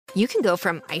You can go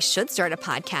from I should start a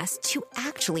podcast to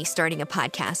actually starting a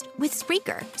podcast with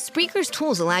Spreaker. Spreaker's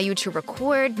tools allow you to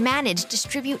record, manage,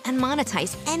 distribute, and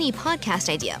monetize any podcast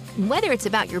idea, whether it's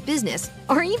about your business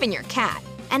or even your cat.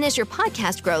 And as your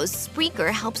podcast grows, Spreaker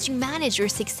helps you manage your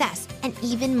success and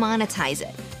even monetize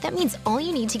it. That means all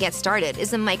you need to get started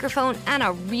is a microphone and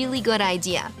a really good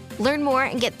idea. Learn more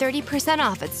and get 30%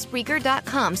 off at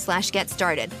Spreaker.com/get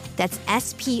started. That's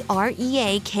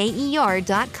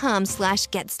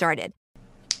SPREAKER.com/get started.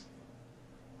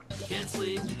 Can't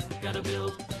sleep, gotta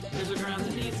build, there's a ground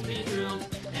that needs to be drilled,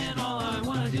 and all I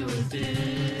wanna do is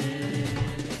dig.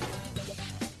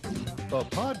 A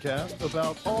podcast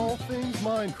about all things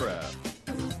Minecraft.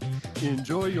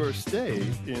 Enjoy your stay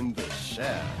in the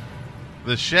Shaft.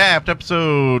 The Shaft,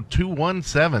 episode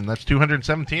 217. That's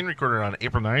 217, recorded on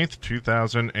April 9th,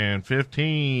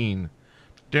 2015.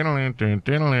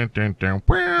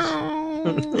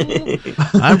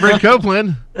 I'm Brent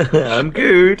Copeland. I'm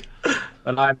good.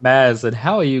 And I'm Maz. And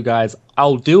how are you guys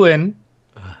all doing?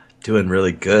 Doing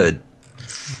really good.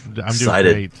 I'm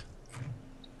Excited. doing great.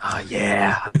 Oh,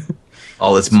 yeah.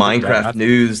 All this Minecraft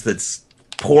news that's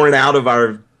pouring out of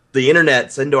the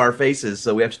internet's into our faces,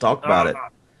 so we have to talk about it.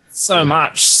 So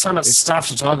much stuff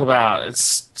to talk about.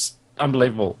 It's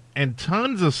unbelievable. And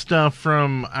tons of stuff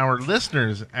from our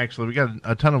listeners, actually. We got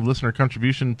a ton of listener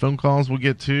contribution phone calls we'll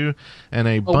get to, and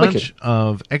a bunch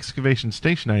of excavation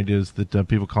station ideas that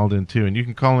people called in too. And you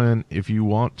can call in if you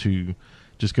want to.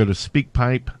 Just go to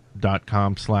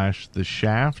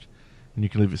speakpipe.com/theshaft, and you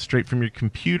can leave it straight from your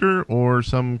computer or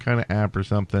some kind of app or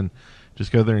something.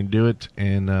 Just go there and do it,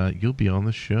 and you'll be on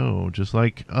the show, just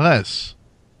like us.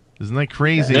 Isn't that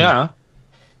crazy? Yeah.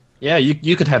 Yeah,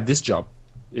 you could have this job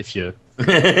if you...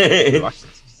 It's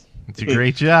a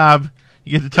great job.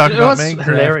 You get to talk about Minecraft.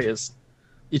 Hilarious.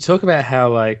 You talk about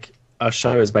how, like, our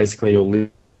show is basically all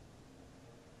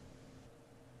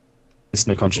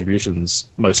listener contributions,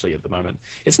 mostly at the moment.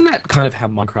 Isn't that kind of how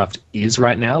Minecraft is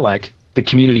right now? Like, the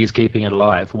community is keeping it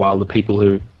alive while the people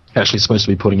who are actually supposed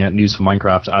to be putting out news for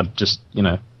Minecraft are just,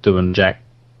 doing jack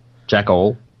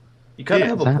all. You kind of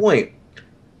have a point.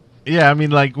 Yeah, I mean,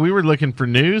 like, we were looking for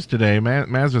news today.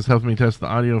 Maz was helping me test the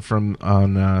audio from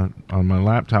on my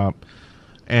laptop,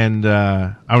 and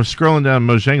I was scrolling down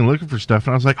Mojang looking for stuff,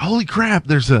 and I was like, "Holy crap!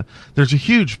 There's a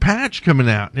huge patch coming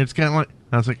out." And it's kind of like,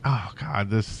 I was like, "Oh God,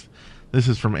 this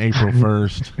is from April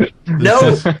 1st."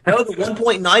 No, the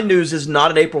 1.9 news is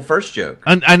not an April 1st joke.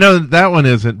 I know that one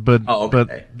isn't, but okay.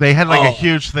 But they had like a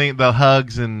huge thing, the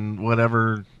hugs and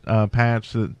whatever.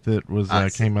 Patch that was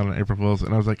came out on April Fool's,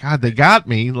 and I was like, God, they got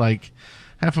me like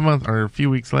half a month or a few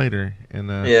weeks later. And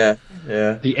yeah,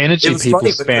 the energy people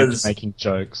spend making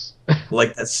jokes.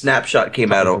 Like that snapshot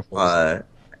came out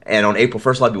and on April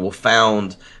 1st, a lot of people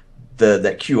found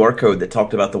that QR code that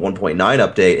talked about the 1.9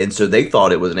 update, and so they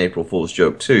thought it was an April Fool's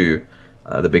joke too.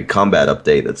 The big combat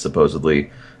update that's supposedly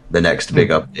the next big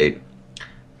update.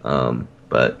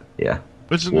 But yeah.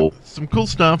 Which is some cool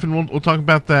stuff, and we'll talk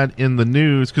about that in the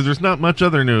news, because there's not much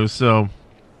other news, so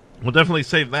we'll definitely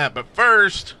save that. But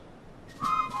first...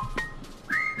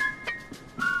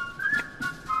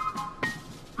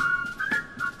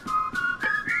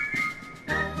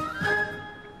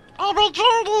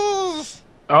 opportunities!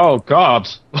 Oh, God.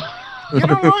 You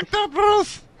don't like that,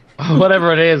 Bruce?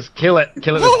 Whatever it is, kill it.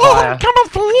 Kill it with fire. Come up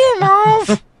for you,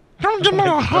 Miles! Come give me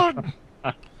a hug!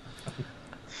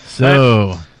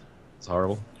 So... It's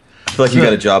horrible. I feel like you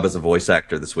got a job as a voice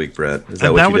actor this week, Brett. Is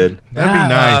that what you did? That'd be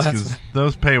nice, because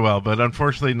those pay well, but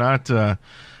unfortunately not. Well,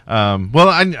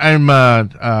 I'm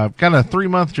got a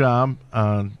 3-month job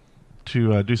to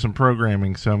do some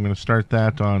programming, so I'm going to start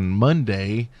that on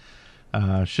Monday.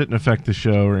 Shouldn't affect the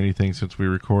show or anything since we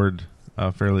record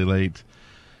fairly late,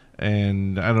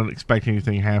 and I don't expect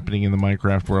anything happening in the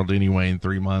Minecraft world anyway in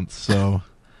 3 months, so...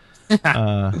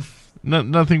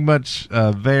 nothing much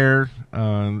there.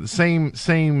 Same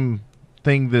thing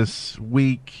this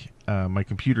week. My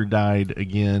computer died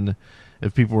again.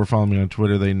 If people were following me on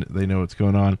Twitter, they know what's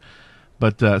going on.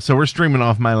 But so we're streaming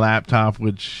off my laptop,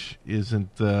 which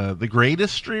isn't the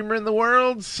greatest streamer in the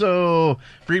world. So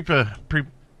be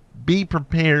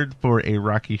prepared for a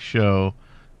rocky show.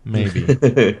 Maybe,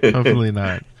 hopefully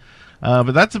not.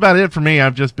 But that's about it for me.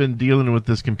 I've just been dealing with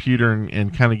this computer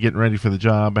and kind of getting ready for the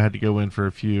job. I had to go in for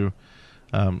a few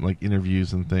like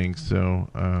interviews and things. So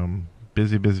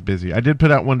busy. I did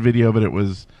put out one video, but it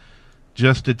was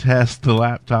just to test the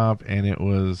laptop, and it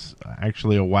was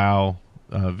actually a WoW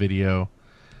video.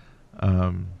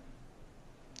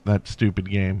 That stupid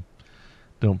game.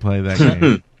 Don't play that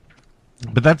game.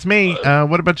 But that's me.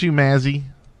 What about you, Mazzy?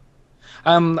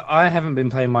 I haven't been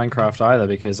playing Minecraft either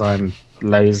because I'm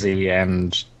lazy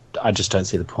and I just don't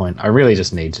see the point. I really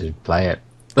just need to play it.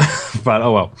 But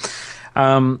oh well.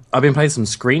 I've been playing some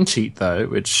Screen Cheat though,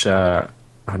 which I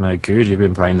know, Good, you've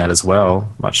been playing that as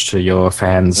well, much to your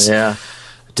fans'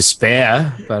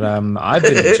 despair. But I've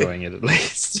been enjoying it at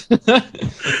least.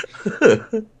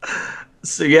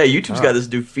 So yeah, YouTube's got this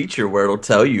new feature where it'll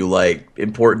tell you like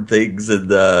important things, and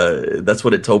that's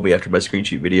what it told me after my Screen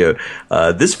Cheat video.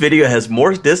 This video has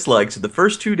more dislikes in the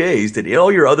first 2 days than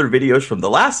all your other videos from the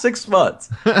last 6 months.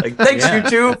 Like, thanks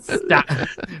YouTube.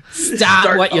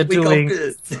 Stop what you're doing.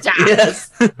 Stop.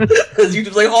 Yes.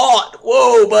 YouTube's like, oh,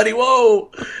 whoa, buddy, whoa.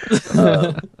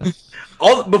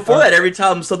 Before that, every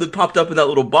time something popped up in that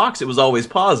little box, it was always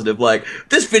positive. Like,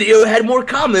 this video had more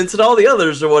comments than all the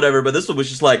others or whatever. But this one was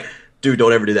just like, dude,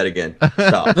 don't ever do that again.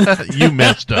 Stop. You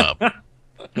messed up.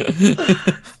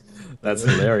 That's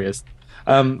hilarious.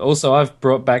 Also, I've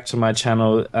brought back to my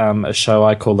channel a show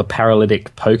I call the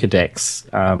Paralytic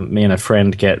Pokedex. Me and a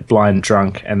friend get blind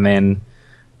drunk and then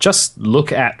just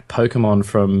look at Pokemon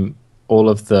from all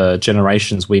of the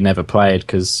generations we never played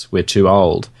because we're too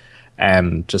old,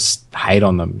 and just hate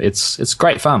on them. It's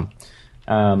great fun.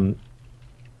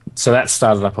 So that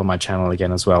started up on my channel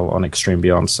again as well on Extreme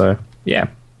Beyond. So yeah,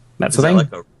 that's the thing.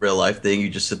 Like a real life thing? You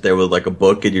just sit there with like a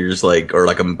book and you're just like, or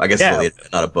like I guess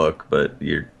it's not a book, but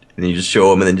you just show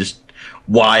them and then just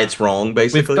why it's wrong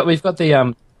basically. We've got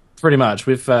the pretty much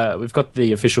we've got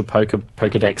the official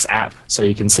Pokedex app, so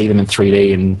you can see them in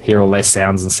 3D and hear all their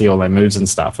sounds and see all their moves and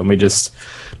stuff. And we just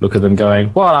look at them going,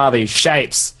 "What are these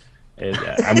shapes?"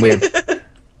 And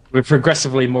we're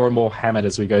progressively more and more hammered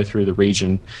as we go through the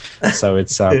region, so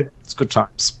it's good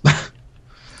times.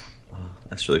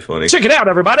 That's really funny. Check it out,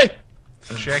 everybody.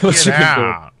 Check it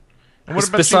out. And what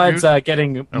about besides you,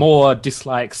 getting more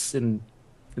dislikes in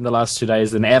the last 2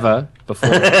 days than ever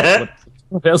before,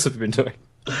 what else have you been doing?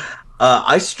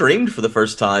 I streamed for the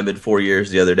first time in 4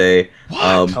 years the other day.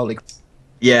 Holy.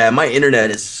 Yeah, my internet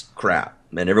is crap,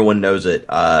 and everyone knows it.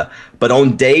 But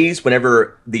on days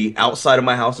whenever the outside of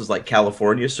my house is like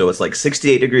California, so it's like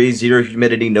 68 degrees, zero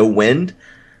humidity, no wind,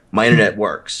 my internet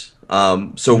works.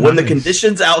 So when the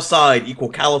conditions outside equal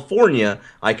California,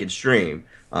 I can stream.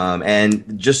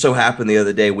 And just so happened the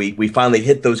other day, we finally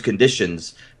hit those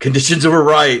conditions. Conditions were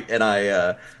right,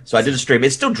 and so I did a stream.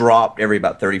 It still dropped every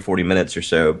about 30, 40 minutes or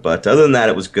so, but other than that,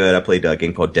 it was good. I played a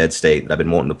game called Dead State that I've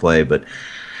been wanting to play, but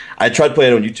I tried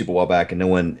playing it on YouTube a while back, and no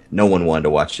one wanted to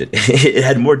watch it. It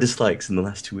had more dislikes in the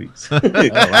last 2 weeks. Oh,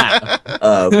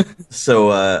 wow.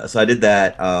 So I did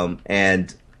that,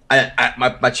 and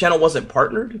my channel wasn't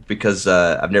partnered because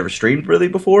I've never streamed really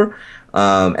before,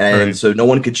 and so no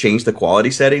one could change the quality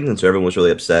settings, and so everyone was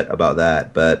really upset about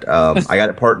that. But I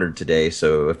got it partnered today,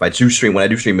 so if I do stream, when I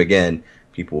do stream again,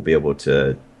 people will be able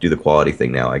to do the quality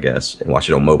thing now, I guess, and watch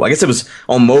it on mobile. I guess it was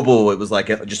on mobile, it was like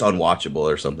just unwatchable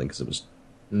or something because it was.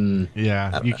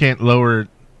 Yeah, you can't lower it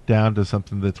down to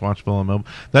something that's watchable on mobile.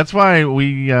 That's why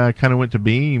we kind of went to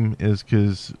Beam, is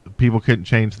because people couldn't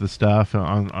change the stuff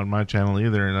on my channel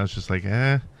either, and I was just like,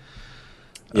 yeah.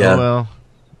 Oh well.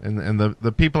 And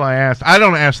the people I asked, I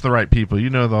don't ask the right people. You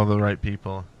know all the right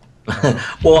people.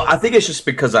 Well, I think it's just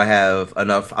because I have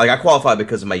enough. Like, I qualify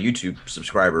because of my YouTube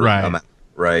subscriber. Right.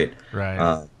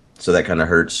 Right. So that kind of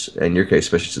hurts in your case,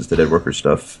 especially since the dead worker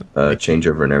stuff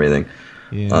changeover and everything.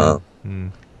 Yeah.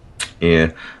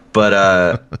 Yeah. But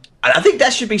I think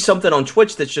that should be something on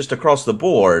Twitch that's just across the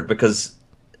board, because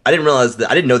I didn't realize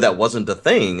that. I didn't know that wasn't a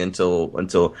thing until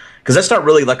because that's not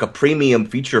really like a premium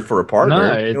feature for a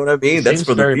partner. No, you know what I mean? That's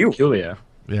for the very viewer. peculiar.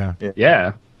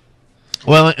 Yeah.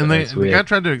 Well, and the weird. guy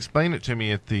tried to explain it to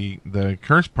me at the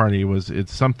Curse Party.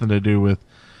 It's something to do with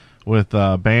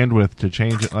bandwidth to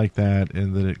change it like that,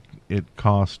 and that it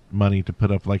costs money to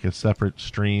put up like a separate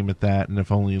stream at that, and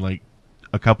if only like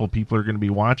a couple people are going to be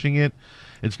watching it,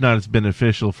 it's not as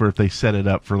beneficial for if they set it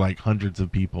up for like hundreds of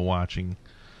people watching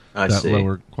that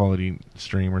lower quality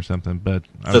stream or something. But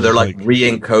so they're like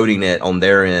re-encoding it on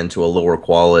their end to a lower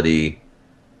quality.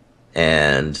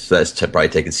 And so that's probably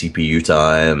taking CPU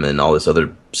time and all this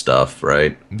other stuff,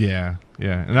 right? Yeah.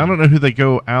 And I don't know who they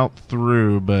go out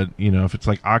through, but if it's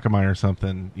like Akamai or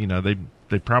something,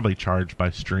 they probably charge by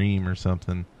stream or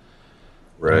something,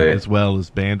 right? As well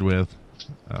as bandwidth.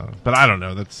 But I don't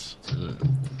know. That's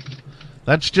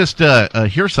just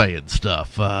hearsay and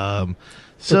stuff.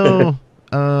 So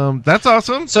that's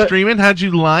awesome. So, streaming. How'd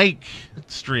you like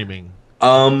streaming?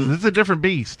 This is a different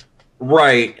beast,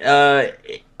 right?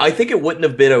 I think it wouldn't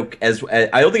have been I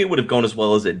don't think it would have gone as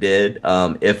well as it did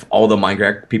if all the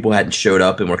Minecraft people hadn't showed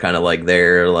up and were kind of like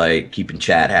there, like keeping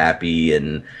chat happy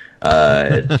and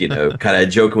kind of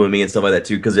joking with me and stuff like that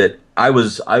too. Because I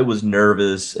was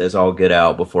nervous as all get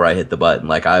out before I hit the button.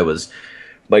 Like I was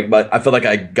but I feel like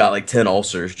I got like 10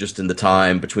 ulcers just in the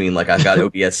time between like I got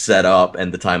OBS set up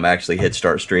and the time I actually hit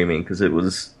start streaming, because it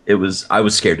was I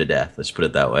was scared to death. Let's put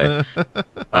it that way.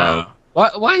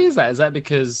 Why is that? Is that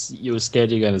because you were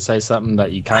scared you're going to say something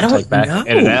that you I can't don't take back, know.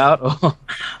 edit out? Or...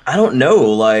 I don't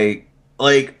know. Like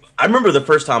I remember the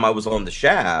first time I was on the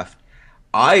Shaft.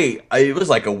 It was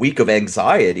like a week of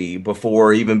anxiety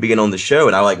before even being on the show,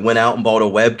 and I like went out and bought a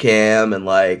webcam, and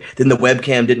like then the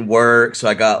webcam didn't work, so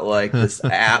I got like this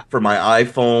app for my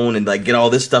iPhone and like get all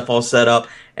this stuff all set up,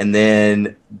 and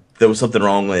then there was something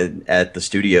wrong at the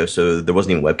studio, so there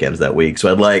wasn't even webcams that week. So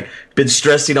I'd like been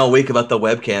stressing all week about the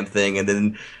webcam thing, and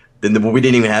then we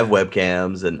didn't even have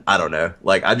webcams, and I don't know.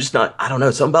 Like I don't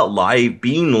know, something about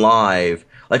being live.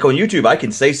 Like on YouTube, I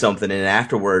can say something, and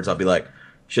afterwards I'll be like,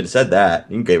 should have said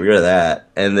that. You can get rid of that.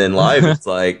 And then live, it's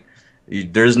like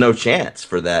there's no chance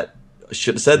for that.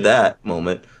 Should have said that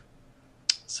moment.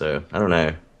 So I don't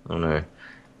know.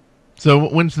 So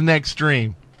when's the next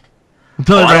stream?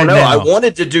 I don't know. I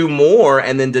wanted to do more,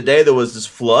 and then today there was this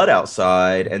flood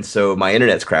outside, and so my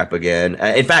internet's crap again.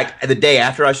 In fact, the day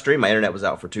after I streamed, my internet was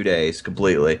out for 2 days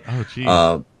completely. Oh, geez.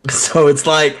 So it's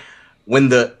like when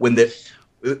the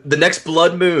next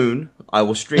blood moon, I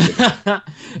will stream it.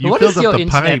 What is your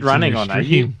internet running on?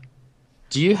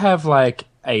 Do you have like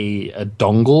a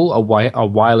dongle, a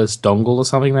wireless dongle or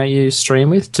something that you stream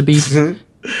with to be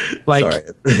like?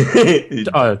 Sorry.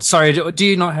 Oh, sorry. Do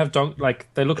you not have like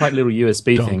they look like little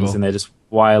USB things and they're just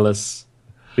wireless?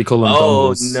 We call them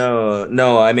dongles.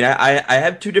 No. I mean, I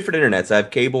have two different internets. I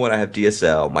have cable and I have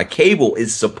DSL. My cable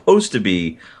is supposed to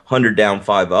be 100 down,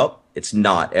 5 up. It's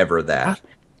not ever that.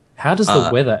 How does the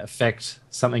weather affect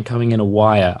something coming in a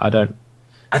wire? I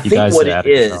think what it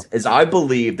is I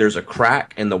believe there's a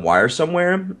crack in the wire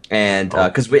somewhere, and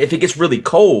because if it gets really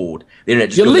cold, the internet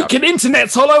just you're goes leaking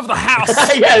internets all over the house.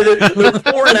 Yeah, they're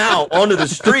pouring out onto the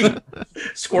street.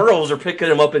 Squirrels are picking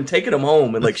them up and taking them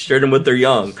home and like sharing them with their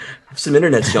young. Have some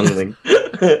internets, youngling.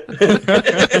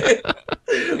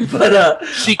 But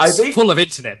Cheeks full of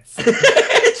internets.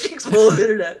 Cheeks full of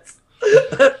internets.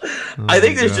 I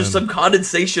think there's just some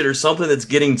condensation or something that's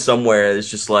getting somewhere.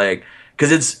 It's just like,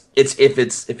 because it's if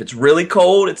it's really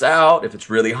cold, it's out. If it's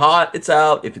really hot, it's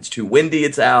out. If it's too windy,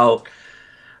 it's out.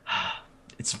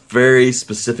 It's a very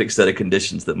specific set of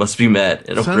conditions that must be met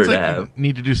in order to have. You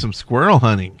need to do some squirrel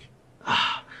hunting.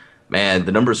 Man,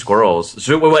 the number of squirrels.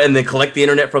 And then collect the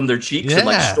internet from their cheeks and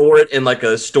like store it in like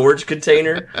a storage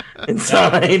container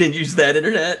inside and use that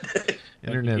internet.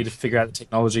 You need to figure out the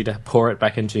technology to pour it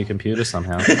back into your computer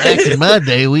somehow. Back in my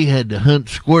day, we had to hunt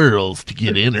squirrels to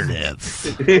get internets.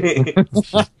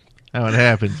 How it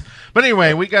happens. But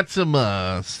anyway, we got some.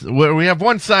 We have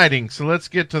one sighting, so let's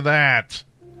get to that.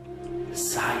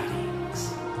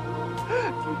 Sightings.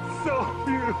 It's so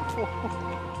beautiful.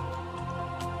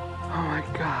 Oh my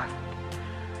god.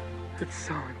 It's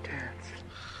so intense.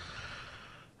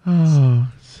 Oh,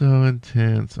 so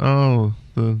intense. Oh,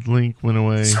 the link went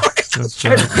away. That's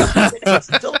okay.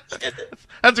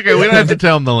 We don't have to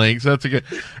tell them the links. That's okay.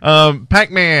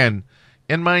 Pac-Man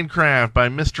in Minecraft by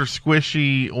Mr.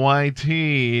 Squishy YT.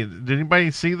 Did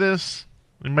anybody see this?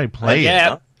 Anybody play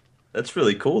it? That's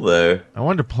really cool, though. I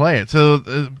wanted to play it. So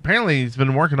apparently he's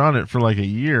been working on it for like a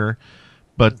year,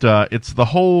 but it's the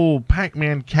whole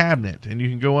Pac-Man cabinet, and you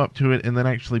can go up to it and then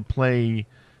actually play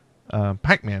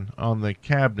Pac-Man on the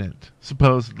cabinet,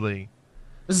 supposedly.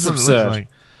 This is absurd. Like.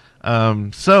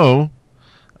 So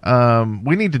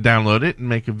we need to download it and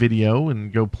make a video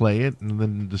and go play it and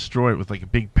then destroy it with like a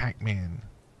big Pac-Man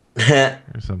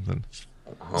or something.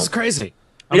 It's crazy.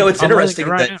 It's interesting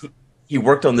that he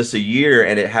worked on this a year,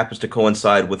 and it happens to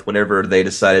coincide with whenever they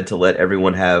decided to let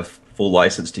everyone have full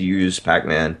license to use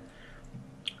Pac-Man.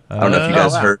 I don't know if you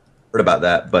guys heard about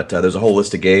that, but there's a whole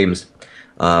list of games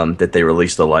that they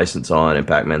released the license on, and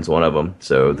Pac-Man's one of them.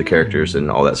 So the characters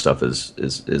and all that stuff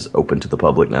is open to the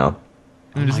public now.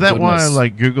 Is that why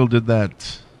like Google did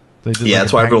that? They did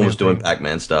that's why everyone was doing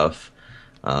Pac-Man stuff,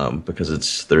 because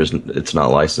it's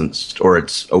not licensed, or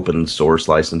it's open source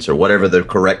license, or whatever the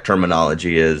correct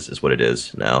terminology is what it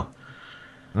is now.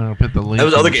 I'll put the link. There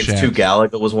was other games too.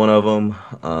 Galaga was one of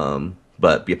them,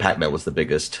 but Pac-Man was the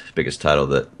biggest title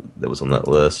that was on that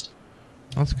list.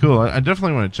 That's cool. I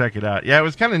definitely want to check it out. Yeah, it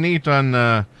was kind of neat.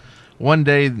 On one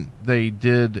day they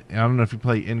did. I don't know if you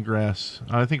play Ingress.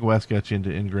 I think Wes got you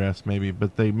into Ingress, maybe,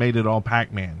 but they made it all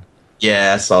Pac-Man.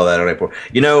 Yeah, I saw that on April.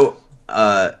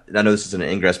 I know this is an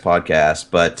Ingress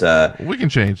podcast, but we can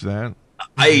change that.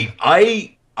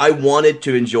 I wanted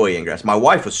to enjoy Ingress. My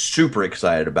wife was super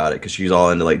excited about it because she's all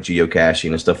into like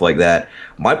geocaching and stuff like that.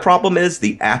 My problem is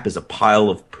the app is a pile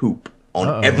of poop.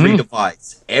 on every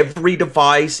device. Every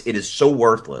device, it is so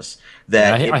worthless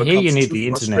that I it hear you becomes need too the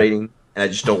internet. frustrating, and I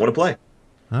just don't want to play.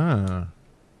 Ah.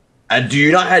 Do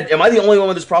you not have? Am I the only one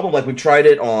with this problem? Like we tried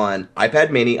it on iPad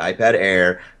Mini, iPad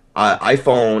Air,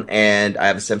 iPhone, and I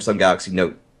have a Samsung Galaxy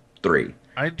Note 3.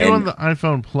 I do on the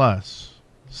iPhone Plus,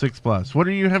 6 Plus. What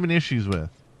are you having issues with?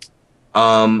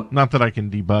 Not that I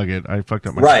can debug it. I fucked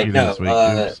up my computer this week.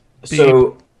 Oops.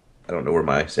 So I don't know where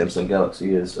my Samsung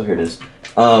Galaxy is. Oh, here it is.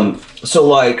 So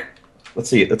like, let's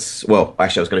see. Well,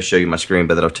 actually, I was going to show you my screen,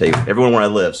 but then I'll tell you everyone where I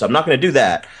live. So I'm not going to do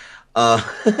that.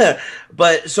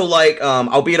 But so like,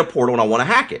 I'll be at a portal and I want to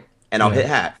hack it, and I'll hit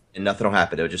hack, and nothing will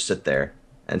happen. It'll just sit there,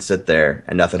 and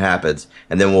nothing happens.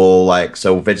 And then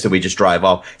so eventually we just drive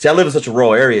off. See, I live in such a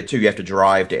rural area too. You have to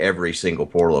drive to every single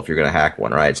portal if you're going to hack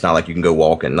one, right? It's not like you can go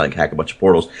walk and like hack a bunch of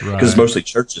portals because it's mostly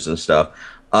churches and stuff.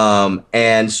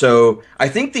 And so I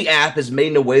think the app is made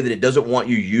in a way that it doesn't want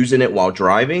you using it while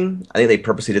driving. I think they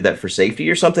purposely did that for safety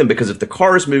or something, because if the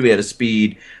car is moving at a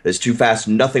speed that's too fast,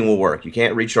 nothing will work. You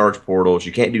can't recharge portals.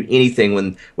 You can't do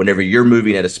anything whenever you're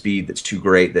moving at a speed that's too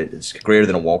great, that it's greater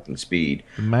than a walking speed.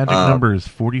 The magic number is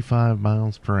 45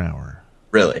 miles per hour.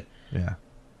 Really? Yeah.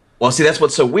 Well, see, that's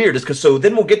what's so weird is because so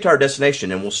then we'll get to our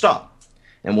destination and we'll stop.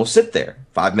 And we'll sit there.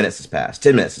 5 minutes has passed.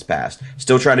 10 minutes has passed.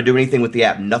 Still trying to do anything with the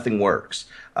app. Nothing works.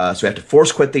 So we have to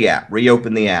force quit the app,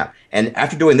 reopen the app. And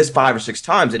after doing this 5 or 6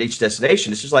 times at each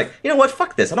destination, it's just like, you know what?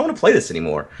 Fuck this. I don't want to play this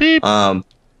anymore. Beep. Oh,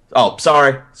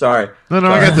 sorry. No, Sorry. I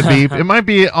got the beep. It might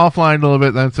be offline a little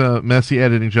bit. That's a messy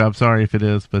editing job. Sorry if it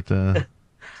is, but...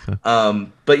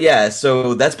 But yeah,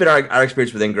 so that's been our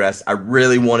experience with Ingress. I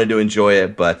really wanted to enjoy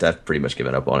it, but I've pretty much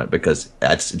given up on it because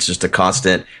it's just a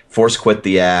constant force quit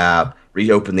the app,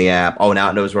 reopen the app. Oh, now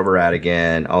it knows where we're at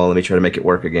again. Oh, let me try to make it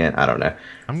work again. I don't know.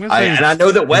 And I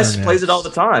know that Wes plays it all the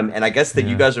time, and I guess that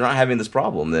you guys are not having this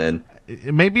problem then.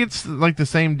 Maybe it's like the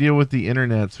same deal with the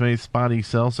internet. Maybe spotty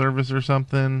cell service or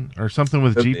something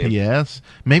with GPS.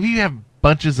 Maybe you have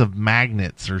bunches of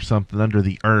magnets or something under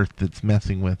the earth that's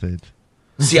messing with it.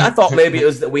 See, I thought maybe it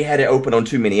was that we had it open on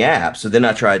too many apps. So then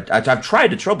I've tried to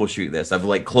troubleshoot this. I've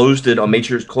like closed it, made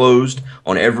sure it's closed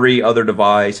on every other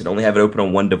device and only have it open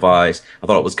on one device. I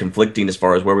thought it was conflicting as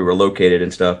far as where we were located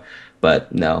and stuff,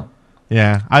 but no.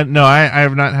 Yeah, I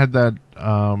have not had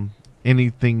that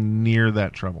anything near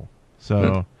that trouble.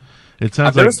 So it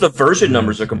sounds like the version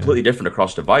numbers are completely different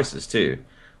across devices too,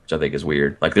 which I think is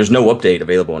weird. Like there's no update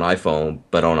available on iPhone,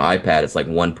 but on iPad it's like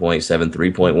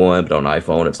 1.73.1, but on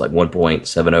iPhone it's like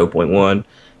 1.70.1.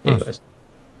 Anyways.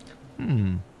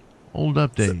 Old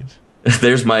update.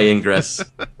 There's my Ingress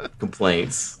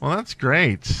complaints. Well, that's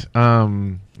great.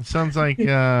 It sounds like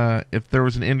if there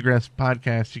was an Ingress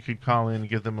podcast, you could call in and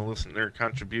give them a listener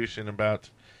contribution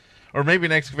about, or maybe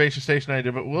an excavation station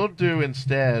idea, but we'll do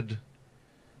instead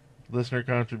listener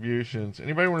contributions.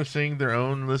 Anybody want to sing their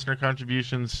own listener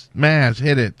contributions? Maz,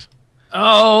 hit it.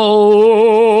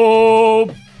 Oh,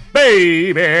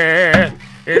 baby,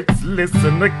 it's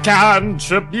listener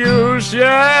contributions.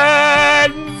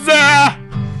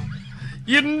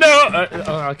 You know,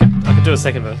 I can do a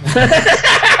second verse.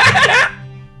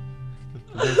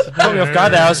 Caught me off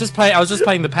guard there. I was just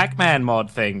playing the Pac-Man mod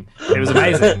thing. It was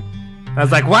amazing. I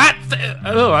was like, what?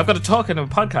 Oh, I've got to talk in a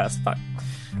podcast. Fuck.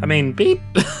 I mean, beep.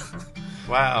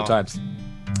 Wow. Good times.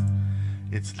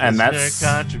 It's And listener that's-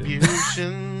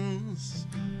 contributions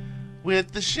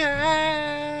with the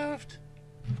shaft.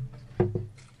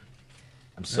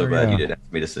 I'm so There we glad go. you didn't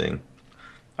ask me to sing.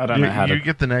 I don't know how You to.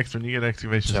 get the next one. You get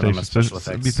excavation Turn on my station. special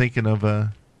So effects. be thinking of Oh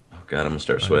god, I'm gonna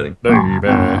start sweating. Baby.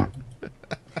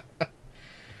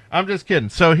 I'm just kidding.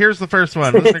 So here's the first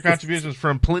one. Listener contributions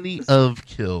from Plenty of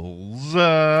Kills.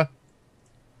 Hello,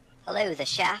 the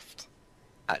Shaft.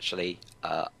 Actually,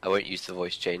 I won't use the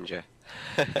voice changer.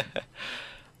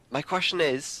 My question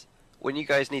is, when you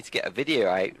guys need to get a video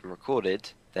out and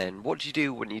recorded, then what do you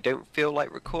do when you don't feel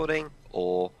like recording?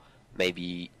 Or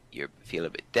maybe you feel a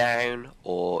bit down,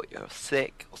 or you're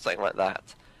sick, or something like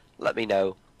that? Let me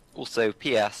know. Also,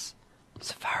 P.S.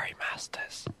 Safari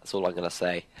Masters. That's all I'm going to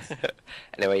say.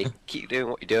 Anyway, keep doing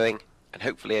what you're doing, and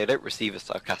hopefully I don't receive a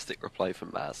sarcastic reply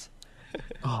from Maz.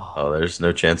 Oh, there's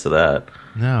no chance of that.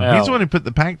 No, he's the one who put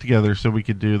the pack together so we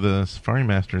could do the Safari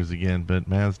Masters again, but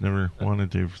Maz never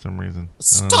wanted to for some reason.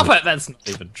 Stop it! That's not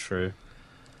even true.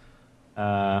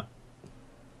 So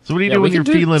what do you Yeah, do we when you're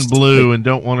can do- feeling blue and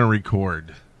don't want to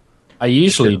record? I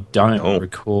usually don't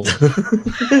record.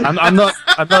 I'm not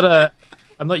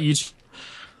YouTube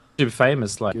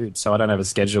famous like dude, so I don't have a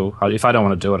schedule. If I don't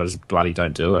want to do it, I just bloody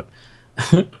don't do it.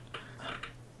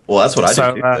 Well, that's what I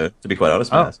So, do, to be quite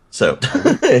honest, Maz. So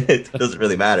it doesn't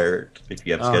really matter if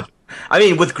you have a schedule. I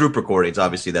mean, with group recordings,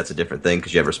 obviously that's a different thing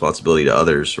because you have responsibility to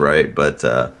others, right? But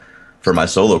for my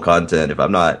solo content, if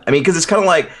I'm not, I mean, because it's kind of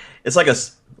like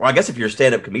well, I guess if you're a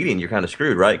stand-up comedian, you're kind of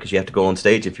screwed, right? Because you have to go on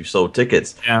stage if you've sold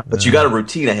tickets. Yeah. But you got a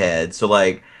routine ahead, so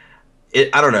like,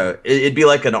 I don't know. It'd be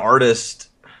like an artist.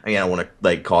 I mean, I don't want to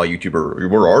like call a YouTuber,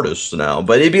 we're artists now,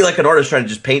 but it'd be like an artist trying to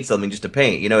just paint something just to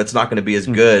paint. You know, it's not going to be as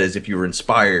good as if you were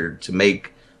inspired to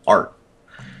make art.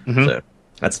 So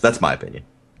that's my opinion.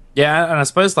 Yeah, and I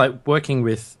suppose like working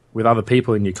with other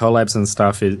people in your collabs and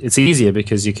stuff, it's easier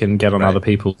because you can get on other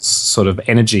people's sort of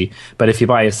energy. But if you're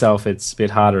by yourself, it's a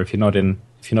bit harder if you're not in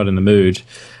the mood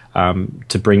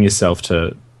to bring yourself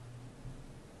to.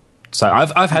 So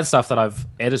I've had stuff that I've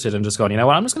edited and just gone, you know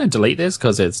what, I'm just going to delete this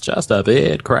because it's just a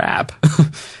bit crap,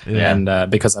 and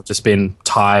because I've just been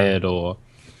tired or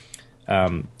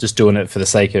just doing it for the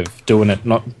sake of doing it,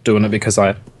 not doing it because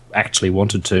I actually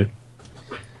wanted to.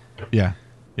 Yeah.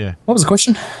 What was the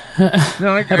question?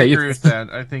 No, I agree with that.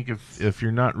 I think if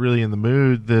you're not really in the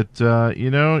mood, that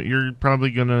you're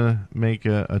probably gonna make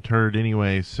a turd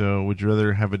anyway. So would you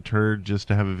rather have a turd just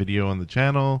to have a video on the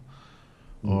channel,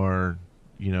 or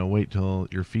wait till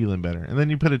you're feeling better? And then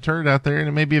you put a turd out there, and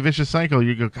it may be a vicious cycle.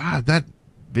 You go, God, that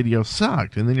video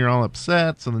sucked, and then you're all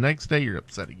upset. So the next day you're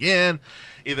upset again.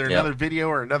 Either another video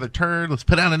or another turd. Let's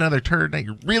put out another turd. Now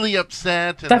you're really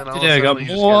upset. And that then all video of a got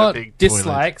sudden more big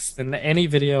dislikes than any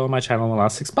video on my channel in the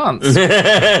last 6 months.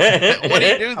 What do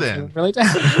you do then? Really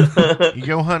down. You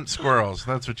go hunt squirrels.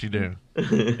 That's what you do.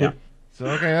 Yeah. So,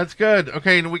 okay, that's good.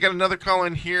 Okay, and we got another call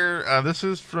in here. This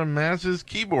is from Maz's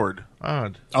keyboard.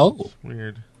 Odd. Oh.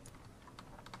 Weird.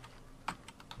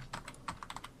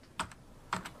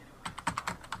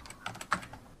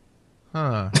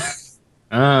 Huh.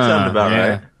 Sounds about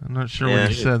right. I'm not sure what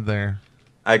he said there.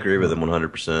 I agree with him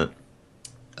 100%.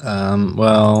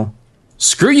 Well,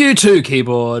 screw you too,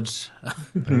 keyboard.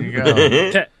 There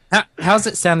you go. How's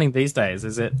it sounding these days?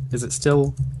 Is it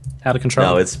still out of control?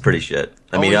 No, it's pretty shit.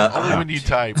 I only, mean, only when you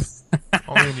type.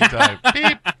 Only when you type.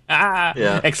 Beep.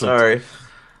 Yeah. Excellent. Sorry.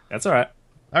 That's all right.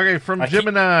 Okay, from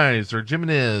Geminis or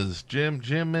Geminis,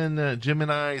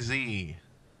 Gemini Z.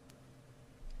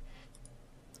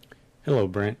 Hello,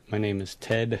 Brent. My name is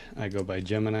Ted. I go by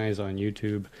Geminis on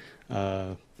YouTube.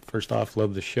 First off,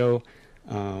 love the show.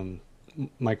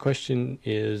 My question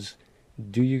is,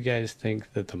 do you guys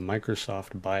think that the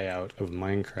Microsoft buyout of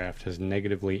Minecraft has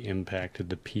negatively impacted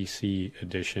the PC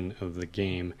edition of the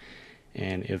game?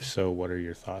 And if so, what are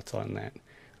your thoughts on that?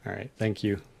 All right, thank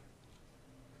you.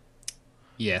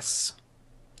 Yes.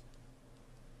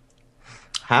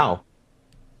 How?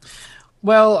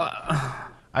 Well,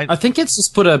 I think it's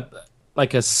just put a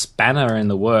spanner in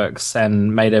the works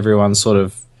and made everyone sort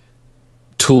of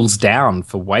tools down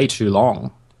for way too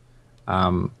long.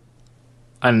 And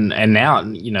now,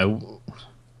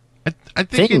 I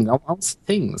think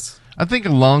things. I think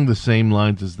along the same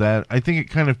lines as that, I think it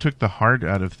kind of took the heart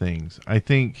out of things. I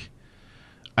think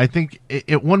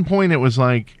at one point it was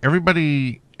like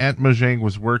everybody at Mojang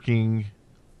was working,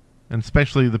 and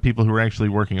especially the people who were actually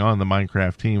working on the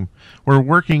Minecraft team were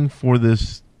working for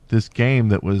this game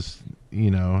that was,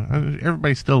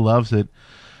 everybody still loves it,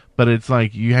 but it's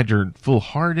like you had your full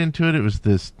heart into it. It was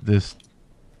this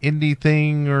indie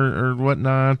thing or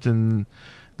whatnot, and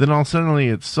then all suddenly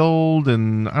it sold,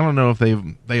 and I don't know if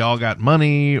they all got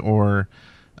money or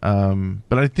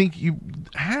but I think you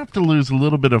have to lose a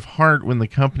little bit of heart when the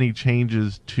company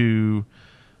changes to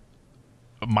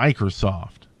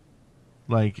Microsoft.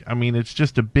 Like, I mean, it's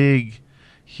just a big,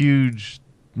 huge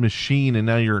machine, and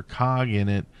now you're a cog in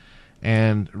it.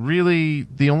 And really,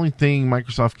 the only thing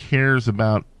Microsoft cares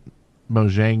about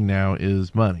Mojang now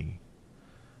is money.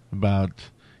 About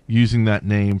using that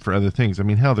name for other things. I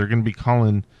mean, hell, they're going to be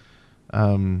calling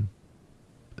one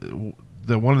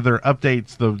of their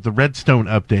updates the Redstone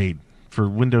update for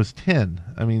Windows 10.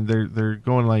 I mean, they're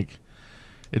going like,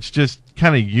 it's just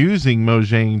kind of using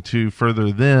Mojang to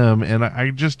further them. And I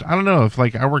don't know, if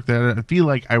like I worked there, I feel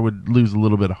like I would lose a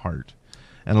little bit of heart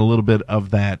and a little bit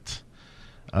of that.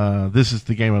 This is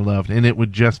the game I loved, and it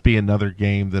would just be another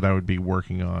game that I would be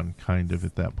working on, kind of,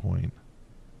 at that point.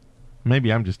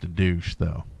 Maybe I'm just a douche,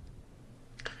 though.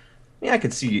 Yeah, I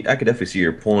could definitely see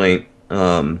your point.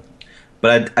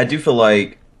 But I do feel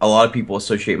like a lot of people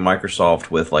associate Microsoft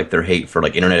with like their hate for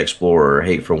like Internet Explorer or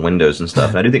hate for Windows and stuff.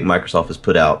 And I do think Microsoft has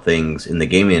put out things in the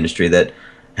gaming industry that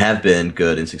have been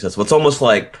good and successful. It's almost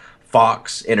like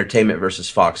Fox Entertainment versus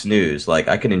Fox News. Like,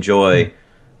 I can enjoy,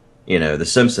 The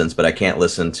Simpsons, but I can't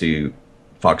listen to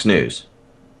Fox News.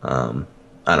 I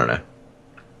don't know.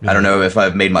 I don't know if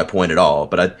I've made my point at all,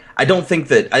 but I don't think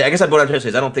that. I guess what I'm trying to say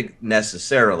is I don't think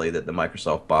necessarily that the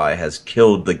Microsoft buy has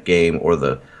killed the game or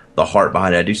the the heart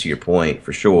behind it. I do see your point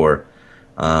for sure.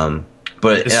 But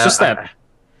It's just that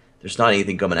there's not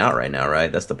anything coming out right now,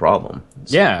 right? That's the problem.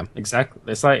 yeah, exactly.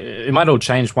 It's like it might all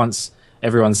change once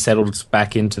everyone settles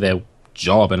back into their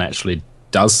job and actually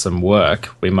does some work.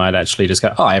 We might actually just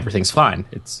go, oh, everything's fine.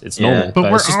 It's normal.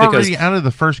 But we're it's just already out of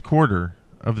the first quarter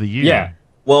of the year. Yeah.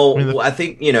 Well, I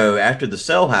think, after the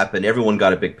sale happened, everyone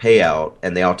got a big payout,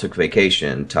 and they all took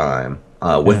vacation time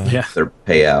with their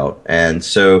payout. And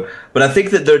so, but I think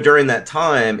that during that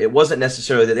time, it wasn't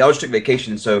necessarily that they all just took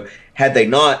vacation. So had they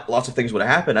not, lots of things would have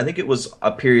happened. I think it was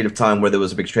a period of time where there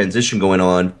was a big transition going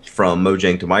on from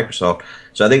Mojang to Microsoft.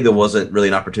 So I think there wasn't really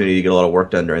an opportunity to get a lot of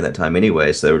work done during that time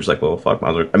anyway. So they were just like, well, fuck,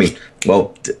 might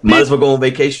as well go on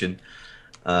vacation.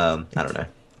 I don't know.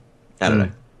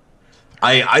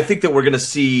 I think that we're going to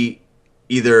see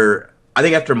I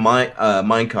think after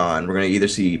Minecon, we're going to either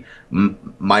see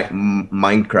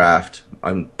Minecraft,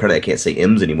 apparently I can't say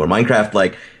M's anymore, Minecraft,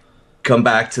 like, come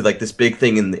back to, like, this big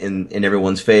thing in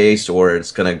everyone's face, or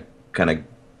it's going to kind of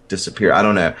disappear. I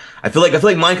don't know. I feel like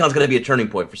Minecon's going to be a turning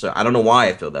point for some. I don't know why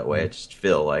I feel that way. I just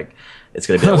feel like it's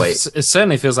going to be that way. It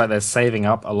certainly feels like they're saving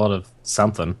up a lot of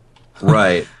something.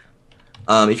 Right.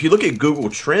 If you look at Google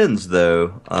Trends, though,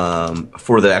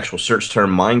 for the actual search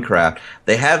term Minecraft,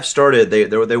 they have started.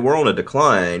 They were on a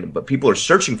decline, but people are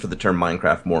searching for the term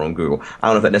Minecraft more on Google. I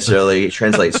don't know if that necessarily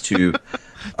translates to.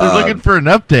 They're looking for an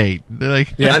update. They're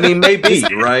like, I mean, maybe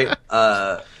right.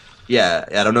 Yeah,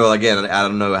 I don't know. Again, I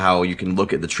don't know how you can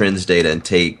look at the trends data and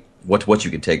take what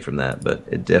you can take from that, but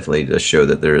it definitely does show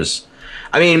that there's.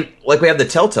 I mean, like we have the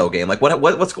Telltale game. Like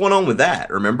what's going on with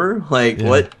that? Remember,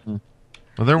 what?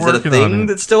 Well, they're Is working it a thing on it.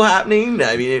 that's still happening?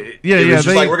 I mean, it was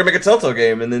just like, we're going to make a Telltale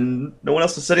game, and then no one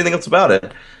else has said anything else about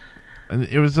it. And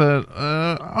it was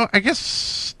I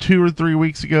guess 2 or 3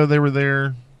 weeks ago they were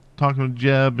there talking with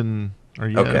Jeb and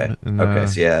Okay. And,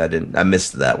 So yeah, I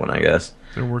missed that one, I guess.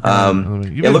 They're working on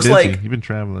it. It looks busy. like You've been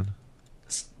traveling.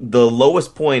 the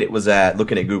lowest point it was at,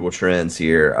 looking at Google Trends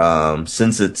here,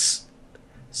 since it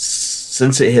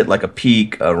hit like a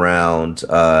peak around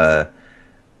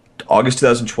August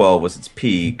 2012 was its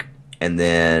peak, and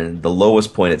then the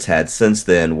lowest point it's had since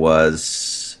then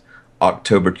was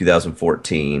October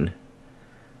 2014.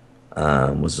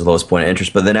 Was the lowest point of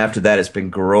interest, but then after that it's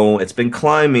been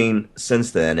climbing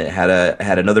since then. It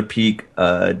had another peak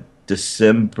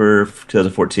December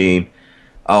 2014.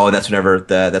 Oh, and that's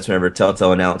whenever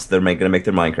Telltale announced they're going to make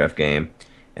their Minecraft game.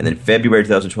 And then February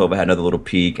 2012 it had another little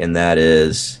peak, and that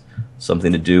is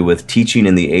something to do with teaching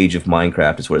in the age of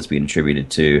Minecraft is what it's being attributed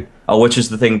to. Oh, which is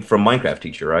the thing from Minecraft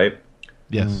Teacher, right?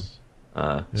 Yes. So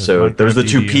Minecraft those are the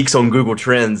two EDU. peaks on Google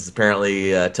Trends.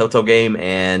 Apparently, Telltale game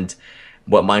and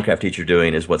what Minecraft Teacher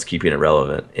doing is what's keeping it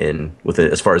relevant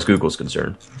as far as Google's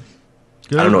concerned.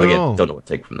 Good I don't know. Again, call. don't know what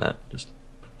to take from that. Just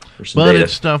for some But data.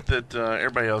 it's stuff that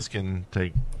everybody else can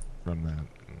take from that.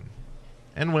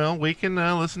 And well, we can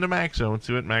listen to Maxo and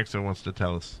see what Maxo wants to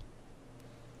tell us.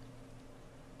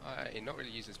 I not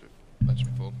really used this much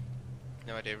before.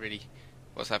 No idea really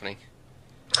what's happening.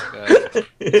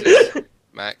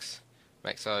 Max,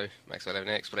 Maxo,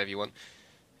 Maxo11X, whatever you want.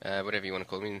 Whatever you want to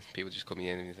call me. People just call me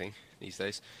anything these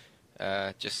days.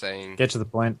 Just saying. Get to the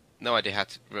point. No idea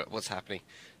what's happening.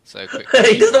 So quick.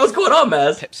 He doesn't know what's going on,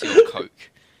 Maz. Pepsi or Coke.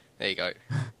 There you go.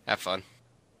 Have fun.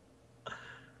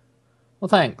 Well,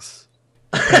 thanks.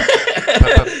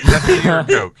 Pepsi or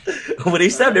Coke? When he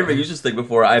said I've never used this thing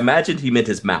before, I imagined he meant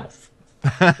his mouth.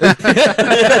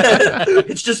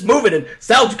 It's just moving and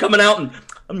sounds coming out and.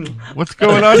 What's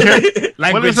going on here?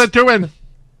 What is it doing?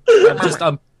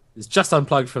 It's just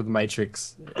unplugged from the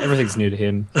Matrix. Everything's new to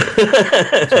him.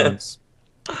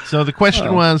 So the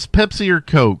question was Pepsi or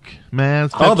Coke,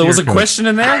 Maz? Oh, there Pepsi was or a Coke? question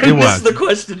in there? It was. the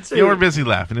question too. You were busy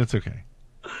laughing. It's okay.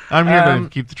 I'm here to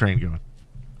keep the train going.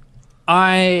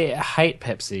 I hate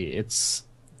Pepsi. It's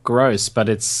gross, but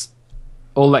it's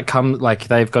all that comes. Like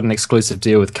they've got an exclusive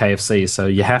deal with KFC, so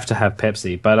you have to have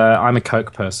Pepsi. But I'm a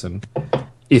Coke person.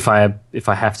 If I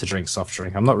have to drink soft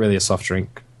drink, I'm not really a soft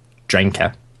drink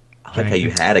drinker. I like how you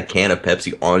had a can of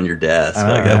Pepsi on your desk.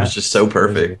 That was just so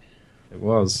perfect. It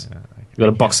was. You've got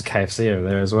a box of KFC over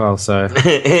there as well. So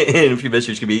In a few minutes,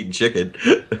 you're just gonna be eating chicken.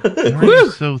 Why are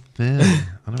you so thin? I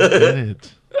don't get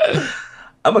it.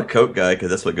 I'm a Coke guy because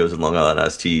that's what goes in Long Island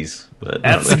iced teas. But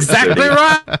that's exactly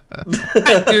right,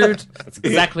 dude. That's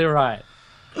exactly right.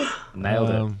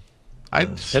 Nailed it.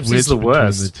 Pepsi's the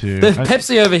worst. The two.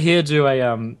 Pepsi over here do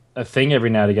a thing every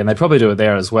now and again. They probably do it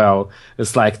there as well.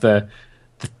 It's like the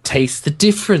taste the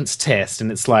difference test,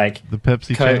 and it's like the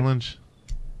Pepsi challenge.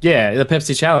 Yeah, the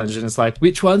Pepsi challenge, and it's like,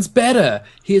 which one's better?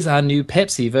 Here's our new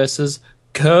Pepsi versus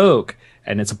Coke,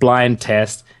 and it's a blind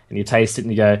test, and you taste it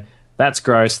and you go, That's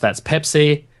gross. That's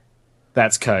Pepsi.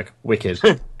 That's Coke. Wicked.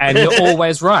 And you're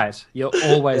always right. You're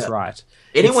always right.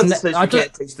 Anyone that says you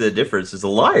can't taste the difference is a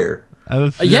liar.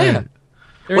 Yeah.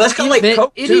 Well, that's kind of like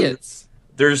Coke, idiots. too.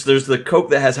 There's the Coke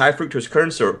that has high fructose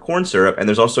corn syrup, and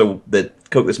there's also the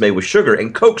Coke that's made with sugar.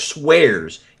 And Coke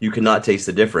swears you cannot taste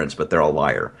the difference, but they're a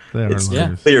liar. It's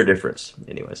a clear difference.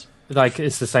 Anyways. Like,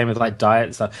 it's the same with, like,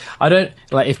 diet stuff. I don't...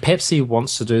 Like, if Pepsi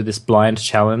wants to do this blind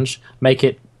challenge, make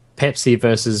it Pepsi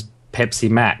versus Pepsi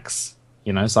Max.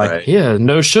 You know, it's like, here,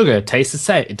 no sugar, tastes the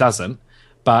same. It doesn't.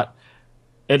 But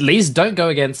at least don't go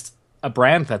against a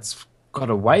brand that's got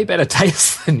a way better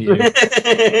taste than you.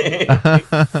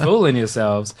 Fooling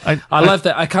yourselves. I love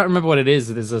that. I can't remember what it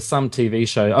is. There's some TV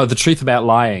show. Oh, The Truth About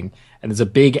Lying. And there's a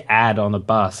big ad on the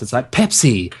bus. It's like,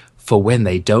 Pepsi for when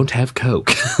they don't have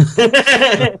Coke.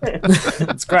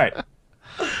 It's great.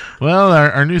 Well,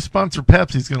 our new sponsor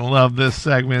Pepsi's going to love this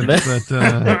segment. But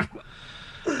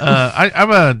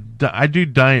I do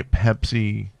Diet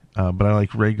Pepsi, but I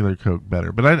like regular Coke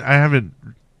better. But I've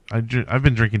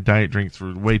been drinking diet drinks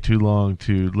for way too long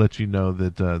to let you know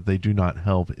that they do not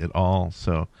help at all.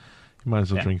 So you might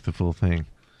as well drink the full thing.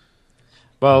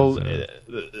 Well,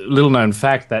 little known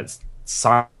fact, that's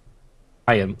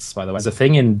science, by the way. There's a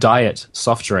thing in diet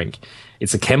soft drink.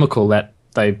 It's a chemical that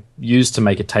they use to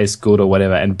make it taste good or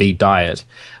whatever and be diet.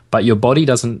 But your body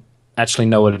doesn't actually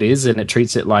know what it is, and it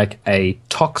treats it like a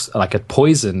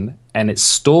poison, and it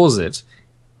stores it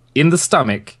in the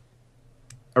stomach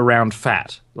around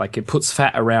fat. Like, it puts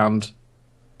fat around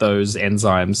those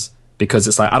enzymes because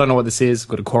it's like, I don't know what this is, I've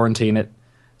got to quarantine it.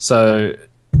 So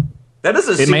that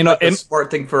doesn't seem like a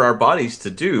smart thing for our bodies to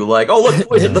do. Like, oh, look,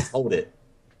 poison, let's hold it.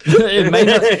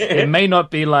 It may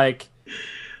not be like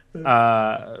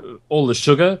all the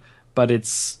sugar, but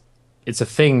it's a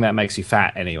thing that makes you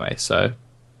fat anyway. So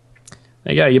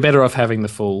there you go. You're better off having the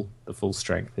full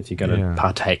strength if you're going to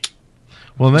partake.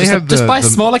 Well, they just buy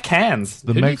smaller cans.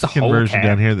 The Mexican version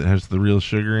down here that has the real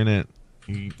sugar in it.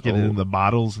 You get it in the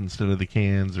bottles instead of the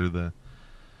cans or the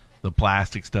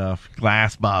plastic stuff,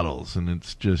 glass bottles, and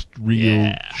it's just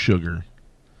real sugar.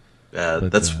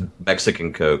 That's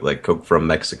Mexican Coke. Like, Coke from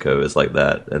Mexico is like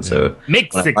that. And so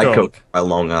Mexico. When I buy Coke, I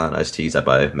Long Island iced teas, I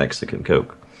buy Mexican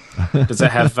Coke. Does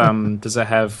it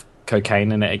have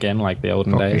cocaine in it again, like the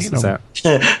olden days?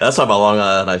 That's why my Long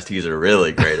Island iced teas are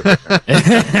really great.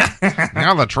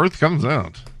 Now the truth comes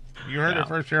out. You heard it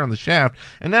first here on The Shaft.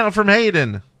 And now from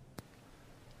Hayden.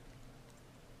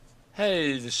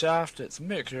 Hey, The Shaft, it's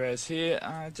Mercuraz here.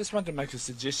 I just wanted to make a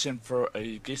suggestion for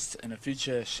a guest in a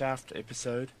future Shaft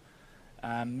episode.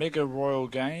 Mega Royal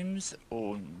Games,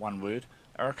 or in one word,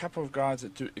 are a couple of guys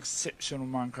that do exceptional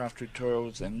Minecraft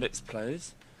tutorials and Let's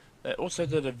Plays. They also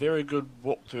did a very good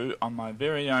walkthrough on my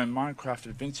very own Minecraft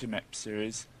Adventure Map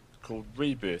series called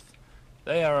Rebirth.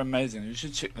 They are amazing, you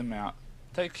should check them out.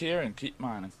 Take care and keep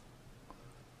mining.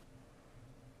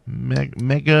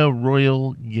 Mega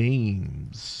Royal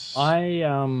Games. I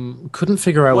couldn't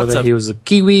figure out whether he was a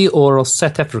Kiwi or a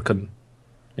South African.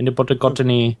 Anybody got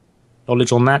any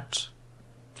knowledge on that?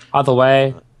 Either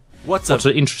way, what's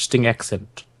an interesting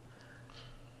accent?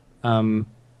 I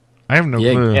have no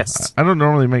clue. Yes. I don't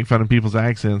normally make fun of people's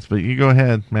accents, but you go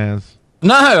ahead, Maz.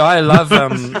 No, I love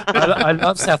I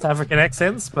love South African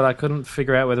accents, but I couldn't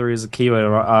figure out whether he was a Kiwi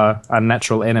or a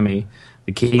natural enemy.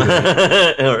 The Kiwi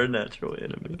or a natural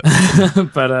enemy.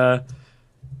 But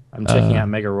I'm checking out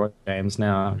Mega Royal Games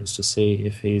now just to see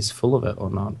if he's full of it or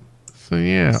not. So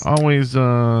yeah, always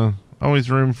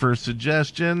room for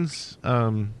suggestions.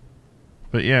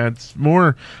 But yeah, it's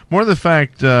more the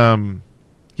fact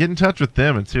get in touch with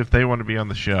them and see if they want to be on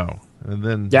the show, and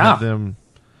then have them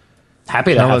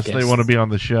happy to tell have us guests. they want to be on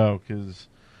the show, because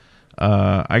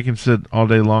I can sit all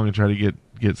day long and try to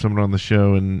get someone on the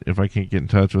show, and if I can't get in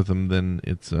touch with them, then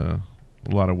it's a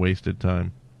lot of wasted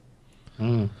time.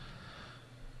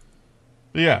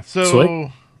 Yeah,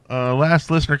 so last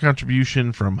listener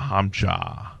contribution from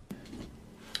Hamcha.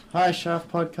 Hi, Shaft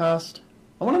Podcast.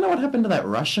 I want to know what happened to that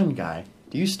Russian guy.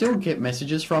 Do you still get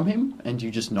messages from him, and do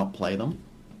you just not play them?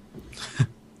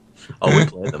 Oh, we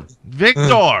play them.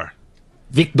 Victor!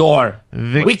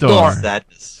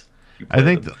 Sadness. I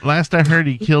think last I heard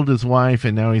he killed his wife,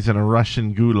 and now he's in a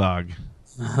Russian gulag.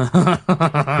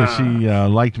 Because she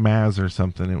liked Maz or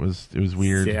something. It was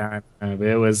weird. Yeah,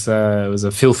 it was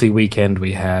a filthy weekend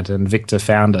we had, and Victor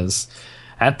found us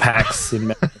at PAX in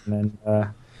Melbourne.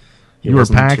 And, you were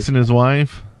Pax and his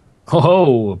wife?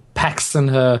 Oh, Pax and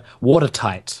her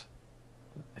watertight.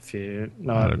 If you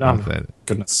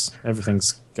goodness,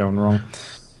 everything's going wrong.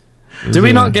 Do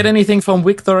we not get anything from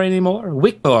Victor anymore?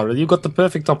 Victor, you got the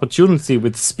perfect opportunity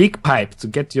with SpeakPipe to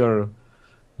get your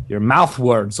mouth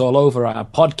words all over our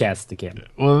podcast again.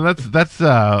 Well, that's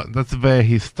the way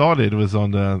he started, was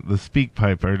on the speak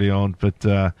pipe early on,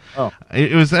 but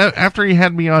it was after he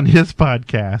had me on his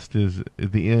podcast is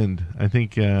at the end. I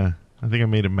think I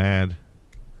made him mad.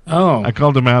 Oh, I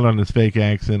called him out on his fake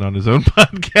accent on his own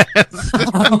podcast.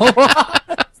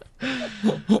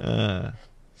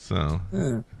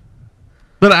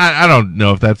 But I don't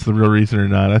know if that's the real reason or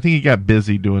not. I think he got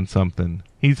busy doing something.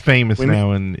 He's famous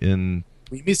now in.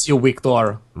 We miss you,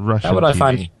 Victor. Russian How would I TV.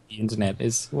 find the internet?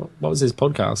 What was his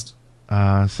podcast?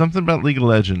 Something about League of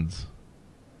Legends.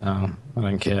 Oh, I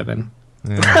don't care then.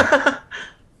 Yeah.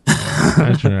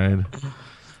 That's right.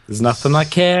 There's nothing I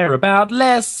care about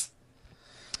less.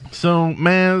 So,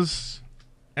 Maz,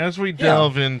 as we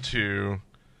delve into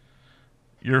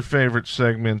your favorite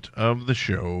segment of the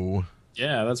show.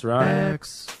 Yeah, that's right.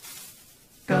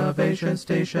 Excavation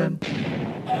station.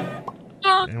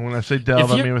 And when I say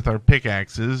delve, I mean with our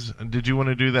pickaxes. Did you want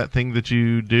to do that thing that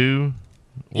you do?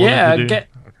 Yeah, get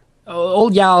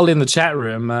all y'all in the chat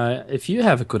room. If you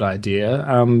have a good idea,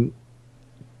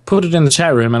 put it in the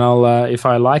chat room, and I'll if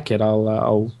I like it,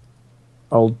 I'll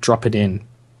drop it in.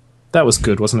 That was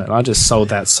good, wasn't it? I just sold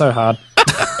that so hard.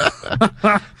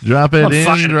 Drop it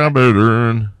in, drop it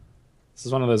in. This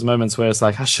is one of those moments where it's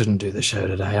like, I shouldn't do the show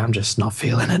today. I'm just not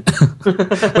feeling it.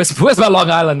 where's my Long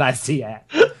Island iced tea at?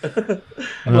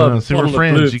 See, we're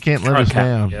friends. You can't let us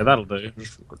down. Yeah, that'll do.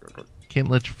 Can't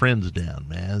let your friends down,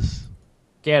 Maz.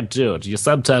 Can't do it.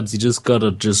 Sometimes you just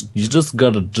gotta do it. You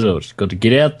gotta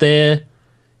get out there,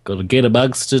 gotta get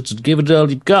amongst it, and give it all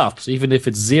you got, even if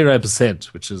it's 0%,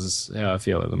 which is how I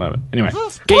feel at the moment. Anyway,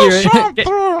 just push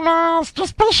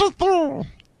it through.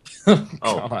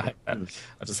 I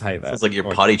just hate that. Sounds like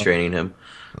you're potty training him.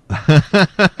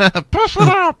 Push it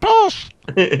out, push.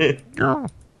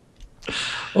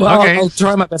 Well, Okay. I'll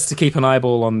try my best to keep an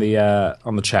eyeball on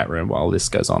the chat room while this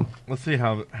goes on. Let's see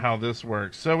how this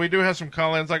works. So we do have some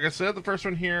call-ins. Like I said, the first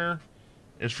one here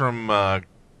is from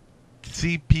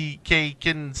CPK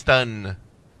Kinston.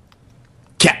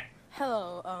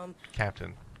 Hello,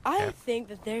 Captain. I think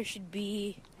that there should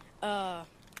be,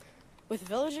 with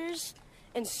villagers,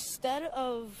 instead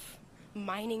of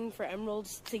mining for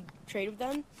emeralds to trade with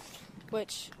them,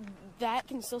 which that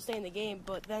can still stay in the game,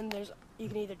 but then you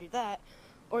can either do that,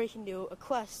 or you can do a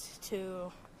quest to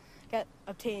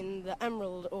obtain the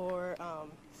emerald, or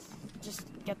just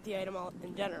get the item all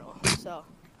in general. So,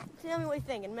 tell me what you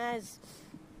think, and Maz.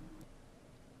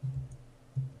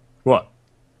 What?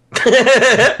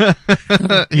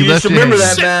 You just remember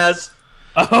that, Maz.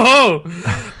 Oh,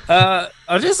 I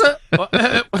just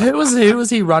who was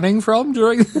he running from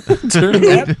during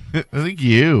that? I think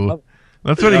you.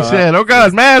 That's what he said. Oh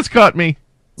God, Maz caught me.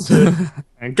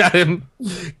 And got him.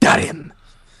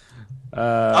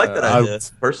 I like that idea,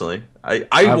 personally.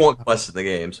 I want quests in the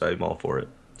game, so I'm all for it.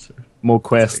 So. More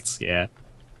quests, yeah.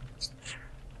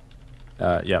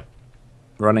 Yep.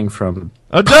 Running from.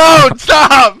 Oh, don't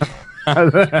stop! Okay.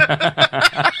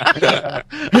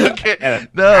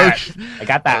 No, I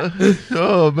got that.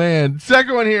 Oh man,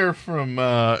 second one here from.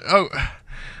 I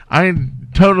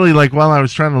totally while I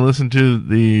was trying to listen to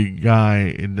the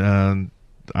guy, and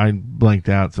I blanked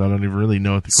out, so I don't even really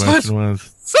know what the question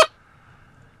was.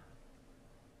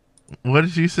 What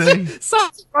did you say?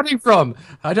 Running from.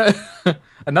 I don't.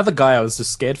 Another guy. I was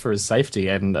just scared for his safety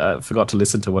and forgot to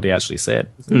listen to what he actually said.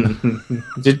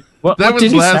 What was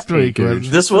did he last say? week.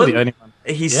 This one.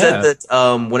 He said that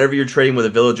whenever you're trading with a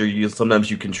villager,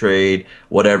 sometimes you can trade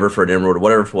whatever for an emerald,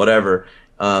 whatever for whatever.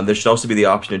 There should also be the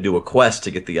option to do a quest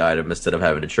to get the item instead of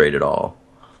having to trade it all.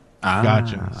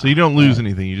 Gotcha. So you don't lose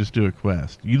anything; you just do a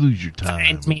quest. You lose your time.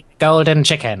 Find me golden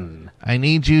chicken. I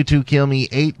need you to kill me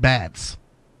 8 bats.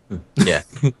 Yeah.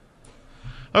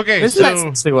 Okay, Isn't that so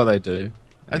essentially what they do?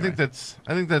 I think that's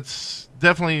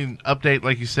definitely an update,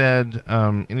 like you said.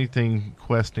 Anything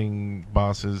questing,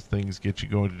 bosses, things get you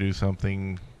going to do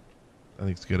something. I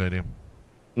think it's a good idea.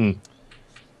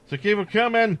 So keep it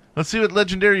coming. Let's see what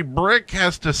Legendary Brick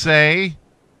has to say.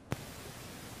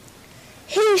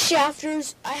 Hey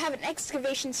Shafters, I have an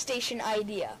excavation station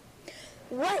idea.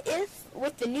 What if,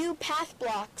 with the new path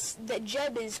blocks that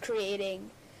Jeb is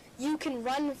creating, you can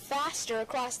run faster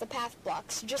across the path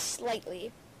blocks, just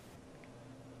slightly?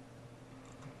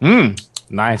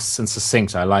 Nice and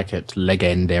succinct. I like it.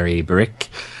 Legendary Brick.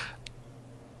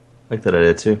 I like that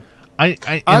idea too.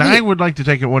 I would like to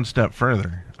take it one step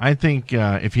further. I think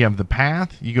if you have the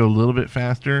path, you go a little bit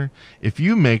faster. If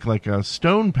you make a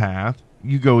stone path,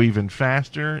 you go even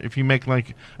faster. If you make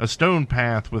a stone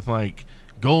path with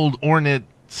gold ornate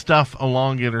stuff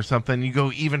along it or something, you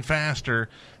go even faster,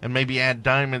 and maybe add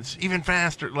diamonds even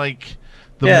faster. Like,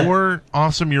 the more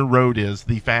awesome your road is,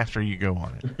 the faster you go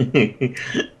on it.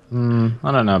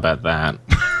 I don't know about that.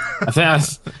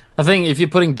 I think if you're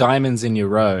putting diamonds in your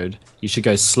road, you should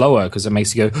go slower because it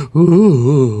makes you go,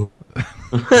 ooh.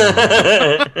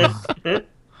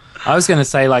 I was going to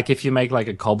say, like, if you make like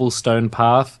a cobblestone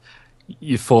path,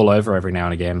 you fall over every now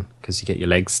and again because you get your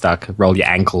legs stuck, roll your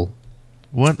ankle.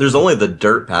 What? There's only the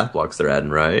dirt path blocks they're adding,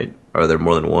 right? Or are there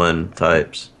more than one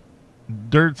types?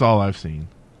 Dirt's all I've seen.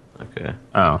 Okay.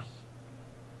 Oh.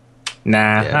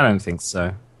 Nah, I don't think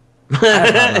so.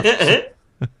 I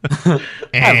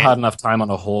have hard enough time on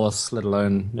a horse, let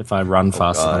alone if I run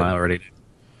faster than I already do.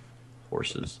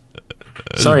 Horses.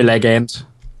 Sorry, leg end.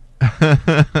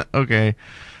 Okay.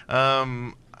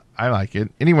 I like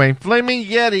it. Anyway, Flaming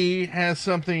Yeti has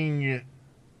something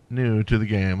new to the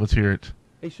game. Let's hear it.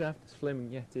 Hey Shaft, it's Flaming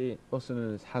Yeti, also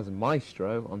known as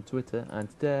Hazmaestro on Twitter, and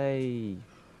today,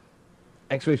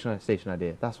 excavation station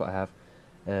idea, that's what I have.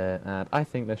 And I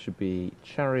think there should be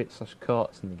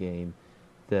chariot/carts in the game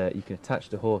that you can attach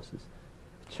to horses.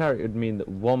 A chariot would mean that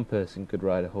one person could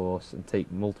ride a horse and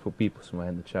take multiple people somewhere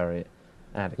in the chariot,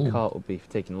 and a cart would be for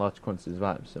taking large quantities of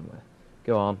items somewhere.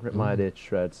 Go on, rip my idea to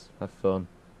shreds, have fun,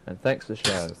 and thanks for the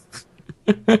show.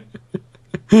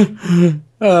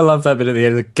 I love that bit at the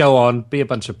end. Go on, be a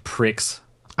bunch of pricks.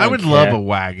 I would love a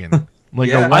wagon. Like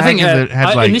Yeah. a wagon I think, that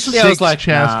had like initially 6 I was like,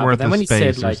 chests nah, worth but then of when he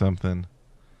said, space or like- something.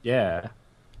 Yeah.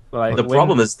 Like, The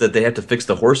problem is that they have to fix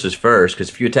the horses first, because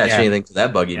if you attach anything to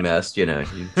that buggy mess, you know,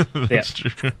 you That's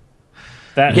true.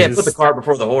 That can't is- put the cart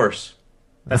before the horse.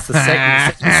 That's the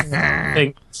second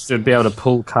thing to be able to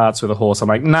pull carts with a horse. I'm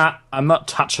like, nah, I'm not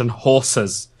touching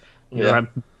horses. You know,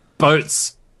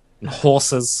 boats and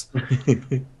horses.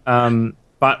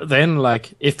 But then,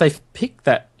 like, if they pick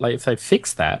that, like, if they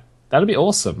fix that, that'd be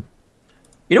awesome.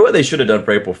 You know what they should have done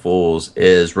for April Fools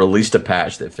is released a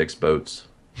patch that fixed boats.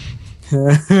 And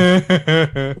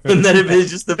that it is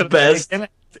just the best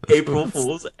April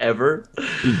Fools ever.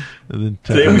 And then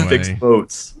Today took we it fixed away.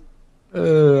 boats.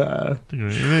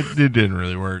 It didn't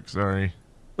really work, sorry.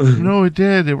 No, it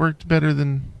did. It worked better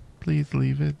than please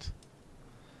leave it.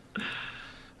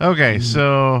 Okay,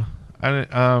 so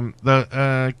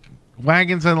the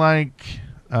wagons I like,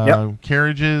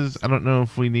 carriages. I don't know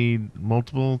if we need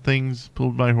multiple things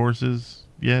pulled by horses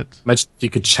yet. Imagine if you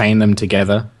could chain them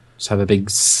together. Just have a big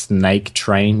snake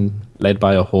train led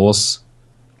by a horse.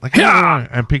 Like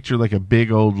I picture like a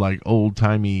big old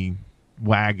timey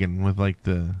wagon with like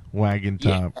the wagon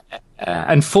top.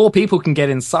 And 4 people can get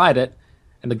inside it,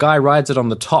 and the guy rides it on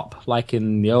the top, like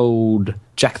in the old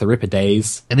Jack the Ripper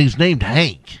days. And he's named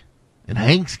Hank. And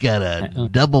Hank's got a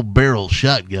double-barrel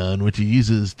shotgun, which he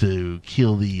uses to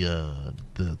kill the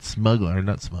not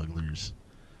smugglers.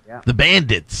 Yeah. The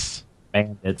bandits.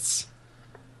 Bandits.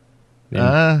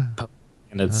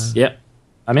 Yep.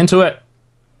 I'm into it.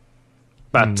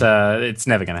 But it's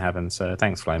never going to happen, so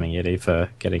thanks, Flaming Yeti, for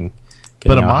getting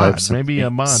But a our mod. hopes and Maybe a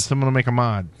dreams. mod. Someone will make a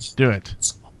mod. Do it.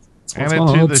 Add it to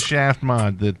mods. the Shaft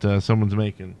mod that someone's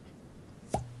making.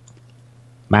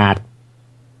 Mad.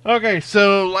 Okay,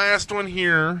 so last one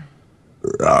here.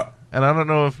 And I don't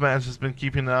know if Matt's just been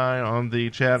keeping an eye on the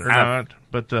chat or not,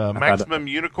 but Maximum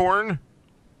Unicorn,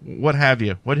 what have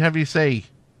you? What have you say?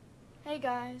 Hey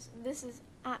guys, this is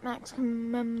at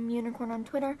Maximum Unicorn on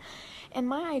Twitter, and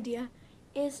my idea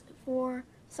is for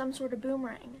some sort of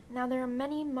boomerang. Now there are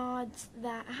many mods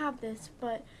that have this,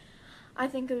 but I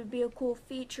think it would be a cool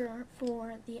feature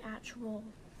for the actual,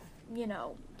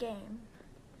 game.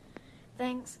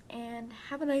 Thanks, and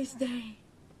have a nice day.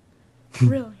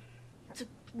 Really. It's a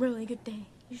really good day.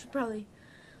 You should probably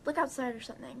look outside or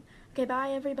something. Okay, bye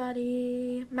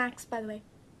everybody. Max, by the way.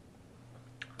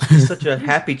 He's such a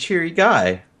happy, cheery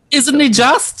guy. Isn't he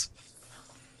just?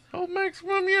 Oh,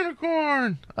 Maximum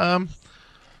Unicorn!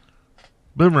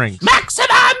 Boomerangs.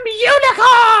 Maximum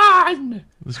Unicorn!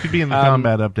 This could be in the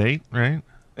combat update, right?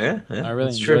 Yeah, I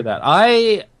really enjoy that.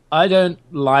 I don't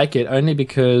like it only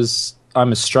because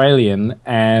I'm Australian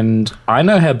and I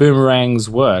know how boomerangs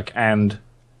work, and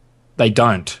they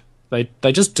don't.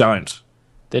 They just don't.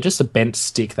 They're just a bent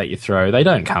stick that you throw. They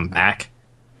don't come back.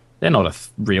 They're not a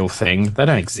real thing. They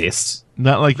don't exist.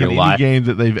 Not like in Real any life. game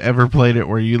that they've ever played it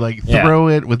where you throw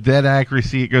it with dead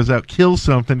accuracy, it goes out, kills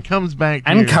something, comes back to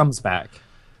And you. comes back.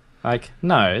 Like,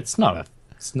 no, it's not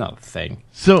a thing.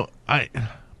 So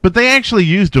but they actually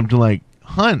used them to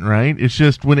hunt, right? It's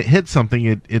just when it hits something,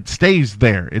 it stays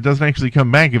there. It doesn't actually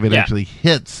come back if it actually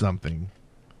hits something.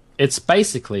 It's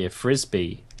basically a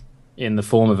frisbee in the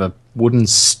form of a wooden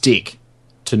stick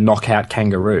to knock out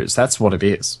kangaroos. That's what it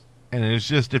is. And it's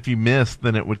just if you miss,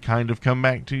 then it would kind of come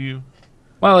back to you.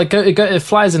 Well, it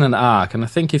flies in an arc, and I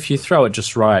think if you throw it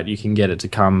just right, you can get it to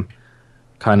come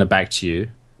kind of back to you.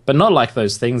 But not like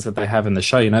those things that they have in the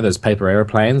show, those paper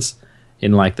airplanes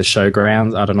in like the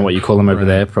showgrounds. I don't know what you call them over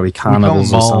there, probably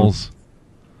carnivals or something.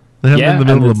 They have them in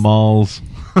the middle of malls.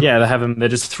 Yeah, they have them. They're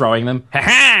just throwing them.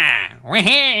 I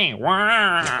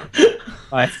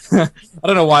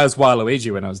don't know why it was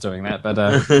Waluigi when I was doing that, but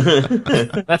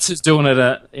that's just doing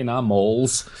it in our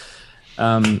malls.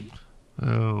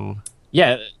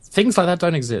 Yeah, things like that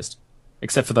don't exist,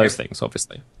 except for those things,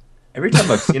 obviously. Every time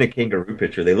I've seen a kangaroo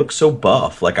picture, they look so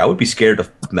buff. Like, I would be scared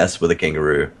to mess with a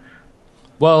kangaroo.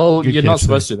 Well, you're not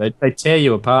supposed to. They tear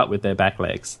you apart with their back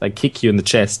legs. They kick you in the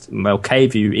chest, and they'll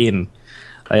cave you in.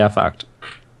 They are fucked.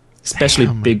 Especially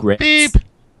big reds. Beep!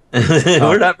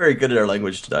 We're not very good at our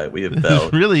language tonight. We have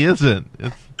failed. It really isn't.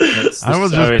 I will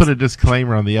just put a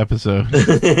disclaimer on the episode.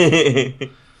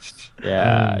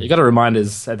 Yeah, you got to remind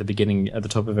us at the beginning, at the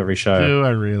top of every show. Do I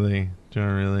really?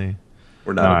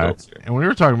 We're not adults here. And we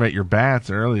were talking about your bats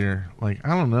earlier. Like, I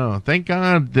don't know. Thank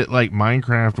God that like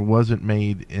Minecraft wasn't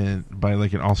made by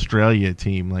like an Australia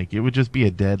team. Like, it would just be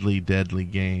a deadly, deadly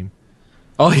game.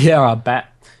 Oh yeah, our bat.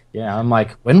 Yeah, I'm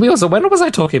like, when was I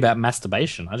talking about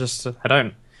masturbation? I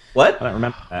don't. What? I don't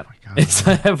remember that. It's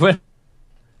when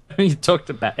you talked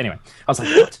about. Anyway, I was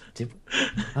like, what? I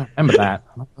don't remember that.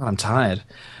 I'm tired.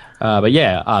 But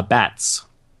yeah, bats.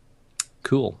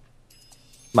 Cool.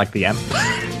 Like the anthem.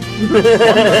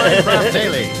 Minecraft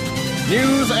Daily.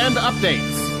 News and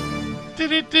updates.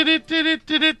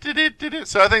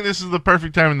 So I think this is the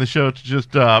perfect time in the show to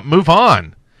just move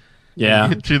on. Yeah.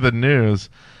 Get to the news.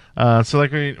 So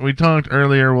like we talked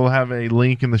earlier, we'll have a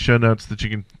link in the show notes that you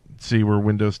can see where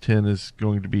Windows 10 is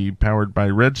going to be powered by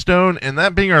Redstone. And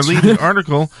that being our leading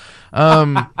article,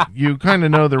 you kind of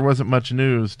know there wasn't much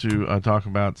news to talk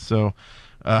about. So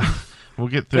we'll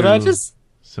get through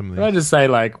some of these. Can I just say,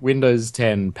 like, Windows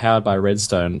 10 powered by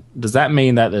Redstone, does that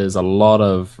mean that there's a lot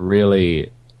of really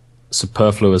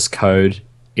superfluous code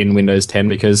in Windows 10?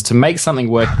 Because to make something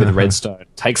work with Redstone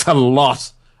takes a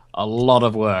lot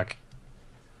of work.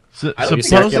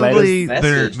 Supposedly,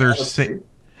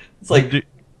 it's like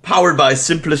powered by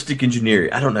simplistic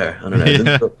engineering. I don't know.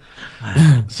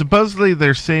 Yeah. Supposedly,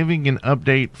 they're saving an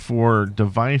update for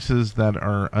devices that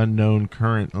are unknown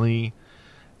currently,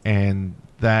 and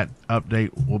that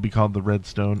update will be called the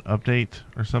Redstone update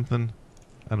or something.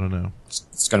 I don't know.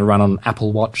 It's going to run on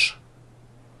Apple Watch.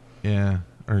 Yeah,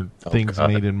 or things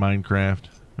made in Minecraft.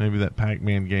 Maybe that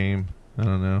Pac-Man game. I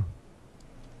don't know.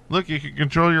 Look, you can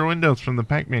control your windows from the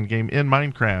Pac-Man game in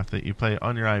Minecraft that you play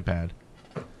on your iPad.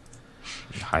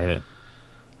 Hide it.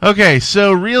 Okay,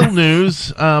 so real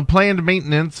news. Planned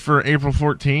maintenance for April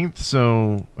 14th.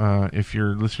 So if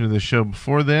you're listening to the show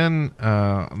before then,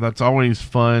 that's always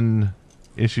fun.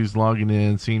 Issues logging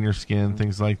in, seeing your skin,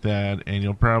 things like that. And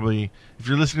you'll probably, if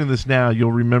you're listening to this now,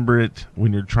 you'll remember it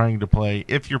when you're trying to play.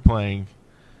 If you're playing,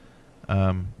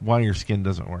 why your skin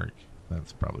doesn't work.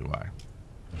 That's probably why.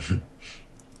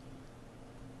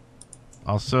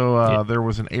 Also, there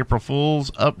was an April Fool's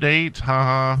update.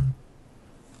 Haha.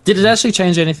 Did it actually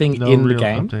change anything in the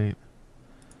game? Update.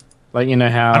 Like, you know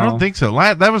how... I don't think so.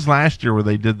 That was last year where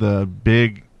they did the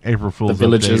big April Fool's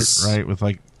villages, update, right? With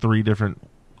like 3 different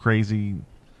crazy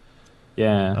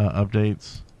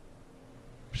updates.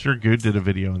 I'm sure Good did a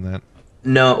video on that.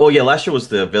 No, well, yeah, last year was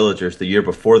the villagers. The year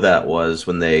before that was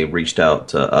when they reached out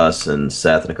to us and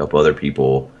Seth and a couple other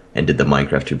people and did the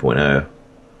Minecraft 2.0.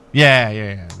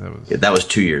 Yeah. That was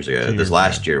 2 years ago. This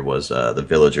last year was the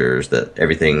villagers, that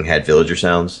everything had villager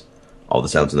sounds. All the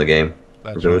sounds in the game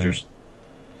were villagers.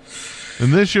 Right.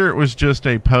 And this year it was just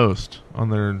a post on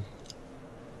their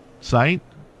site.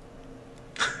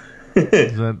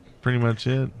 Is that pretty much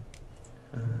it?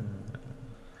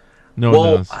 No one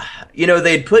knows. You know,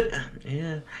 they'd put...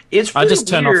 Yeah. It's really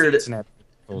weird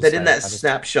that in that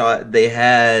snapshot they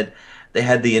had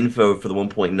the info for the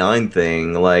 1.9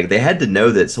 thing. Like, they had to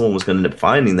know that someone was going to end up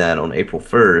finding that on April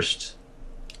 1st.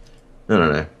 I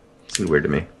don't know. It's weird to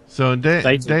me. So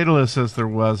Daedalus says there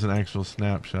was an actual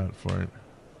snapshot for it.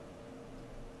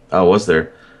 Oh, was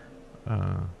there?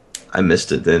 I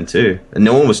missed it then, too. And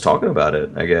no one was talking about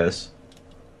it, I guess.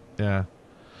 Yeah.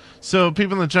 So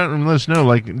people in the chat room, let us know,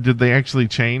 like, did they actually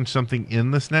change something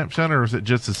in the snapshot, or was it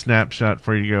just a snapshot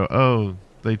for you to go, oh,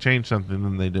 they changed something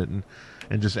and they didn't,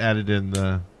 and just added in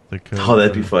the code? Oh,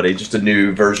 that'd be funny. Just a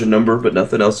new version number, but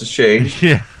nothing else has changed.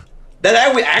 Yeah.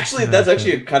 That's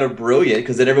actually kind of brilliant,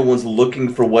 because then everyone's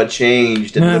looking for what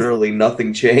changed, and literally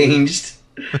nothing changed.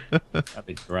 That'd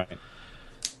be great.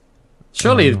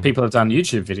 Surely people have done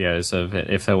YouTube videos of it,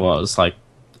 if there was. Like,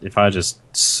 if I just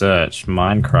search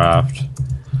Minecraft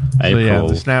April. So yeah,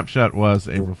 the snapshot was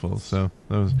April Fool's. So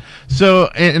that was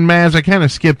and Maz, I kind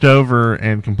of skipped over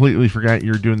and completely forgot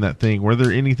you were doing that thing. Were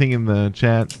there anything in the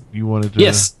chat you wanted to?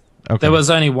 Yes. Okay. There was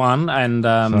only one, and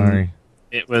sorry.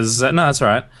 It was no, that's all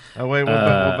right. Oh wait, we'll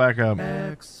back up.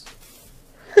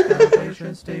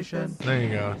 Station. There you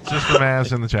go. Just for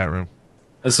Maz in the chat room.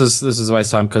 This is a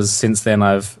waste of time because since then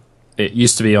it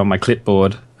used to be on my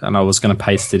clipboard and I was going to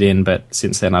paste it in, but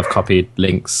since then I've copied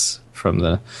links from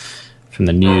the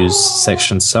news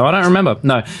section, so I don't remember.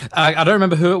 No, I don't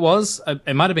remember who it was.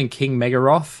 It might have been King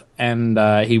Megaroth, and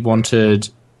he wanted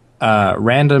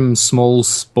random small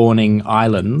spawning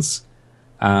islands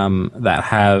that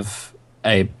have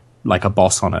a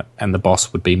boss on it, and the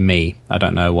boss would be me. I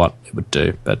don't know what it would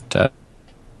do, but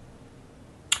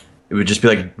it would just be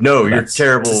like, no, you're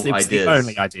terrible it was ideas. The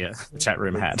only idea the chat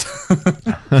room had.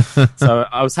 So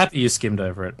I was happy you skimmed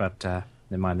over it, but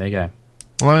never mind. There you go.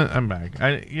 Well, I'm back.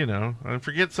 I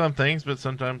forget some things, but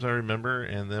sometimes I remember,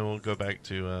 and then we'll go back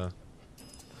to.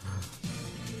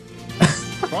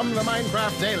 From the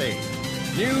Minecraft Daily,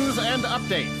 news and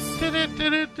updates.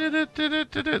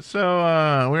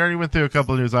 So we already went through a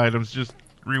couple of news items. Just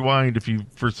rewind if you,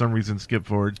 for some reason, skip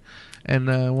forward and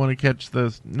want to catch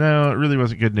those. No, it really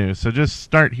wasn't good news. So just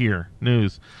start here.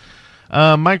 News.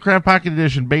 Minecraft Pocket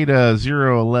Edition Beta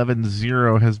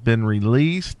 0.11.0 has been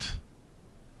released.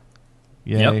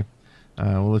 Yay. Yep.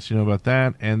 We'll let you know about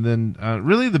that. And then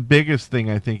really the biggest thing,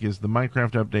 I think, is the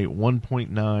Minecraft Update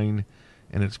 1.9,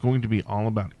 and it's going to be all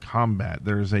about combat.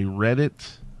 There's a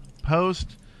Reddit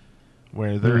post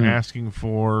where they're asking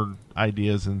for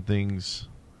ideas and things.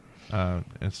 And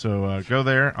so go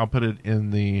there. I'll put it in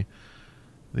the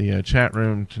chat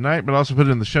room tonight, but also put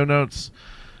it in the show notes.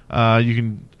 You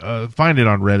can find it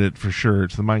on Reddit for sure.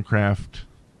 It's the Minecraft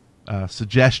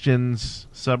suggestions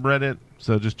subreddit.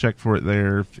 So just check for it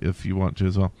there if you want to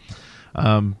as well.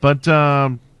 But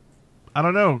I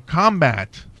don't know.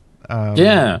 Combat.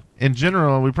 In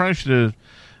general, we probably should have...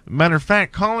 Matter of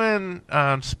fact, call in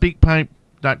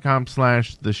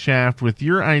speakpipe.com/the shaft with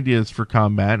your ideas for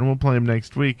combat, and we'll play them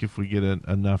next week if we get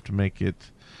enough to make it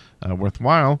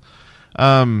worthwhile.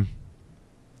 Or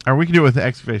we can do it with the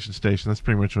excavation station. That's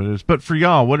pretty much what it is. But for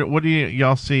y'all, what do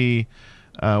y'all see?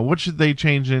 What should they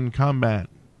change in combat?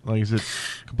 Like, is it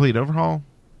complete overhaul?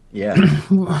 Yeah.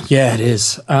 Yeah, it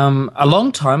is. A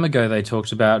long time ago, they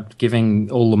talked about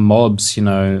giving all the mobs,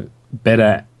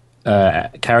 better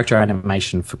character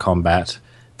animation for combat.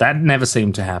 That never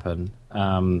seemed to happen.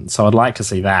 So I'd like to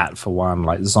see that for one,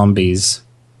 like zombies,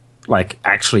 like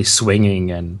actually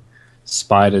swinging and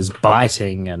spiders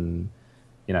biting and,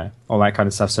 all that kind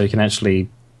of stuff. So you can actually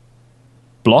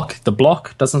block. The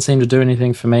block doesn't seem to do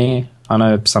anything for me. I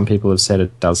know some people have said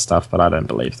it does stuff, but I don't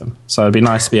believe them. So it'd be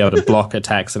nice to be able to block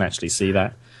attacks and actually see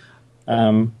that.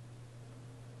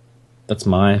 That's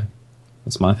my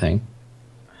thing.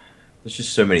 There's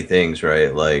just so many things,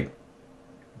 right? Like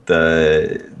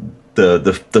the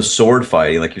sword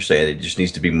fighting, like you're saying, it just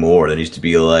needs to be more. There needs to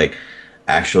be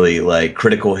actually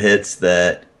critical hits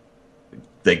that.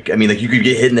 You could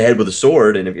get hit in the head with a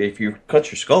sword, and if you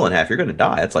cut your skull in half, you're going to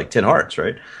die. That's like 10 hearts,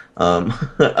 right?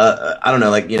 I don't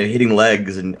know, hitting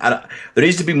legs, and there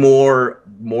needs to be more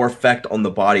effect on the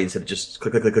body instead of just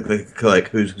click, click, click, click, click,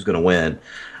 who's going to win.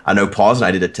 I know Paws and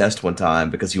I did a test one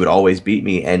time because he would always beat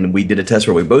me, and we did a test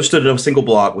where we both stood in a single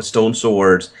block with stone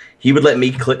swords. He would let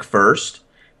me click first,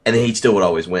 and then he still would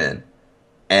always win.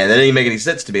 And that didn't make any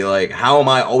sense to me. Like, how am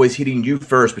I always hitting you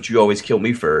first, but you always kill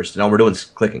me first? And all we're doing is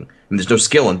clicking. And there's no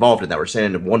skill involved in that. We're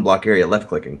standing in one block area left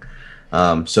clicking.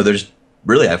 So there's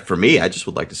really, for me, I just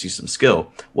would like to see some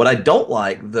skill. What I don't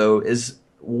like, though, is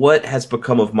what has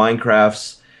become of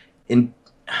Minecraft's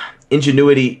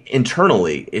ingenuity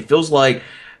internally. It feels like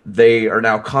they are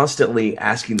now constantly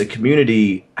asking the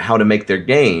community how to make their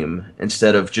game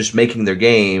instead of just making their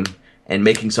game and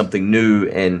making something new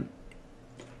and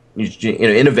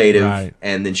innovative, right,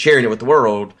 and then sharing it with the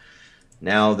world.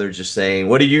 Now they're just saying,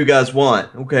 what do you guys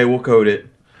want? Okay, we'll code it.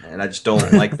 And I just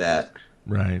don't like that.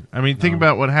 Right. I mean, think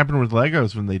about what happened with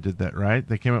Legos when they did that, right?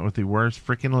 They came out with the worst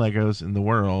freaking Legos in the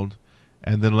world,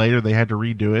 and then later they had to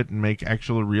redo it and make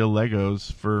actual real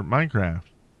Legos for Minecraft.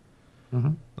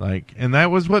 Mm-hmm. And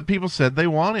that was what people said they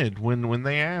wanted when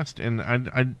they asked. And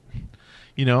I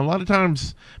a lot of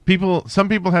times some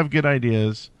people have good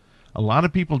ideas. A lot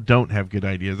of people don't have good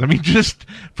ideas. I mean, just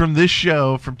from this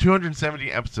show, from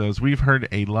 270 episodes, we've heard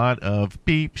a lot of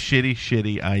beep,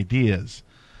 shitty ideas.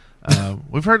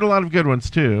 We've heard a lot of good ones,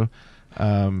 too.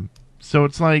 So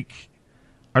it's like,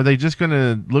 are they just going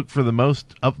to look for the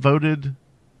most upvoted,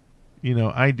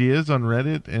 ideas on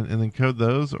Reddit and then code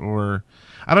those, or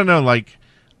I don't know. Like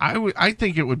I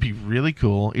think it would be really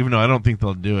cool, even though I don't think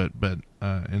they'll do it, but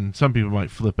and some people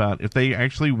might flip out if they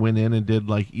actually went in and did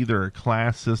like either a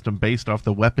class system based off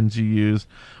the weapons you use,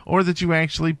 or that you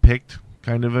actually picked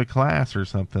kind of a class or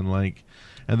something like,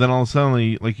 and then all of a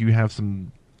sudden like you have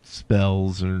some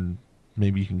spells, or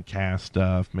maybe you can cast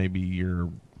stuff, maybe you're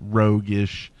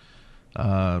roguish.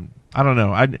 I don't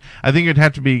know. I think it'd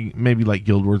have to be maybe like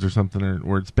Guild Wars or something,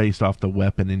 where it's based off the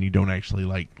weapon and you don't actually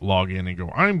like log in and go,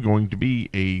 I'm going to be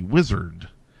a wizard.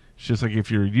 It's just like if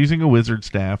you're using a wizard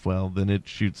staff, well, then it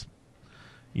shoots,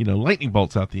 lightning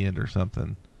bolts out the end or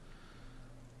something.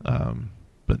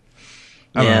 But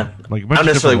I don't know. Like, I don't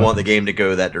necessarily want the game to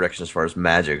go that direction as far as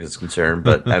magic is concerned,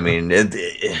 but I mean,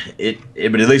 it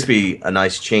would at least be a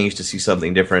nice change to see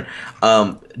something different.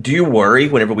 Do you worry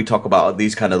whenever we talk about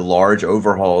these kind of large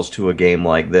overhauls to a game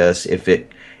like this,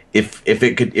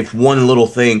 if one little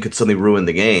thing could suddenly ruin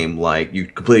the game, like you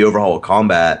completely overhaul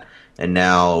combat and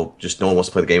now just no one wants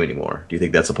to play the game anymore? Do you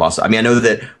think that's a possibility? I mean, I know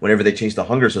that whenever they changed the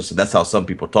hunger system, that's how some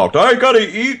people talked. I gotta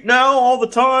eat now all the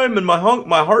time, and my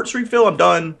heart's refill. I'm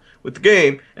done with the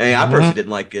game. And I personally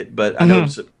didn't like it, but I know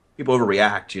people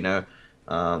overreact,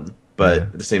 but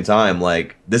at the same time,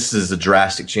 like, this is a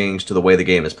drastic change to the way the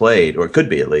game is played, or it could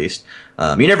be at least.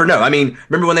 You never know. I mean,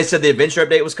 remember when they said the adventure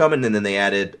update was coming, and then they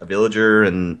added a villager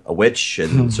and a witch,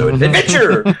 and so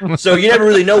adventure! So you never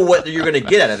really know what you're going to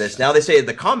get out of this. Now they say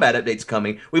the combat update's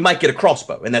coming, we might get a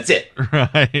crossbow, and that's it.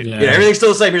 Right. Everything's still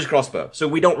the same, here's a crossbow. So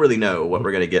we don't really know what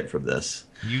we're going to get from this.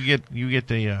 You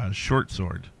get a short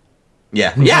sword.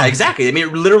 Yeah, exactly. I mean,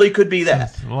 it literally could be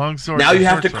that. Long sword. Now you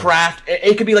have to craft.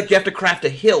 It could be like you have to craft a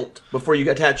hilt before you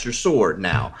attach your sword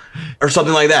now, or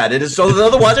something like that. It is so.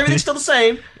 Otherwise, everything's still the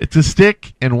same. It's a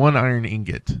stick and one iron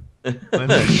ingot.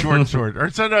 And a short sword. Or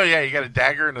so no, yeah, you got a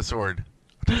dagger and a sword.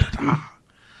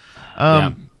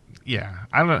 Yeah.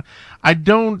 I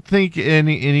don't think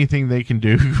anything they can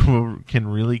do can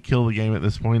really kill the game at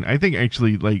this point. I think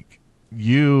actually, like,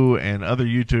 you and other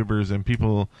YouTubers and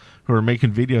people who are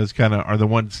making videos kind of are the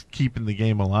ones keeping the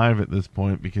game alive at this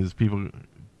point, because people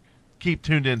keep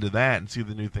tuned into that and see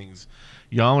the new things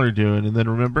y'all are doing, and then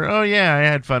remember, oh yeah, I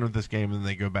had fun with this game, and then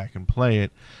they go back and play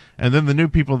it, and then the new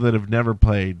people that have never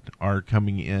played are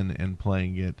coming in and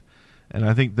playing it. And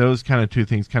I think those kind of two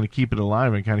things kind of keep it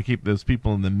alive and kind of keep those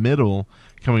people in the middle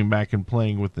coming back and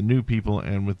playing with the new people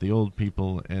and with the old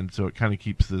people, and so it kind of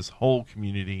keeps this whole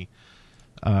community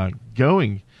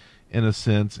going in a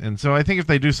sense. And so I think if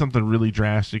they do something really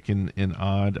drastic and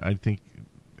odd, I think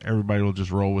everybody will just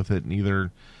roll with it and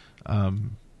either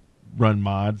run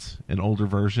mods in older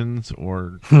versions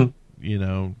or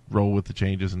roll with the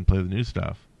changes and play the new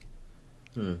stuff.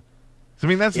 So I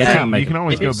mean, that's the thing. You can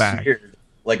always go back. Weird.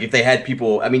 Like if they had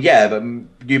people, I mean, yeah, but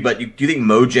do you think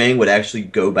Mojang would actually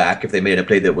go back if they made an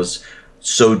update that was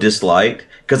so disliked?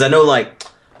 Because I know like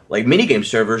minigame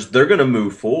servers, they're going to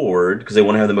move forward because they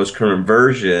want to have the most current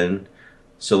version.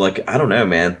 So, like, I don't know,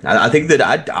 man. I think that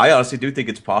I honestly do think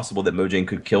it's possible that Mojang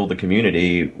could kill the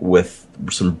community with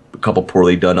a couple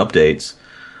poorly done updates.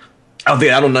 I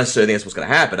don't necessarily think that's what's going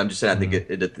to happen. I'm just saying I think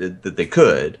that they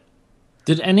could.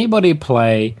 Did anybody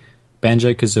play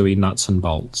Banjo-Kazooie Nuts and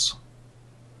Bolts?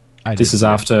 This is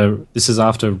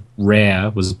after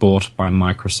Rare was bought by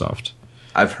Microsoft.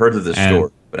 I've heard of this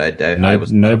story, but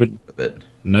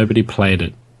nobody played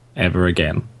it ever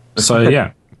again. So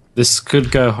yeah, this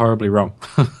could go horribly wrong.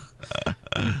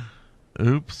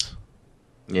 Oops.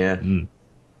 Yeah.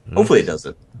 Hopefully it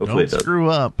doesn't. Hopefully Don't screw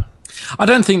up. I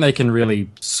don't think they can really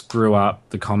screw up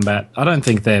the combat. I don't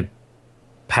think they're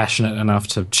passionate enough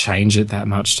to change it that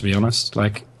much, to be honest.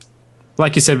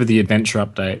 Like you said with the adventure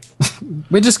update,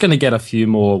 we're just going to get a few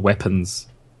more weapons.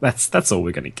 That's all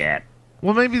we're going to get.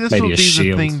 Well, maybe this will be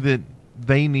the thing that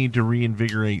they need to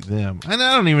reinvigorate them. And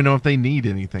I don't even know if they need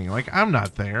anything. Like, I'm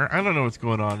not there. I don't know what's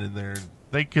going on in there.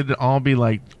 They could all be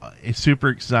like super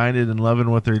excited and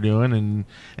loving what they're doing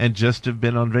and just have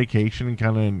been on vacation and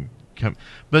kind of come.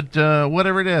 But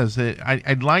whatever it is,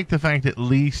 I'd like the fact at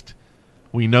least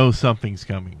we know something's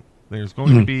coming. There's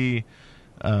going to be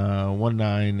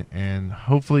 1.9, and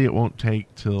hopefully it won't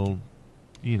take till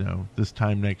this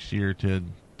time next year to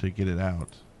get it out.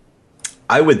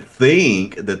 I would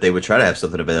think that they would try to have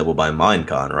something available by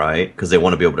Minecon, right? Because they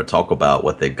want to be able to talk about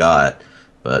what they've got.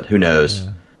 But who knows?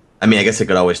 Yeah. I mean, I guess they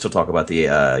could always still talk about the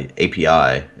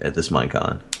API at this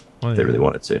Minecon if they really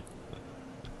wanted to.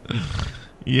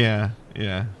 Yeah.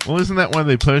 Well, isn't that why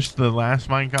they pushed the last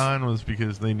Minecon, was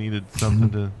because they needed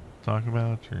something to talk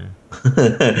about? Or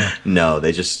no,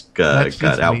 they just got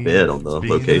outbid on the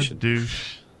location.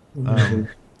 Douche.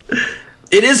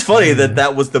 It is funny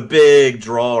that was the big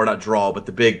draw, or not draw, but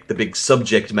the big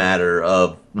subject matter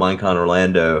of Minecon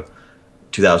Orlando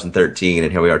 2013,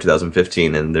 and here we are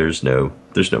 2015, and there's no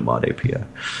mod API.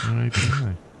 Right.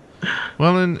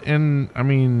 Well, and I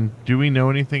mean, do we know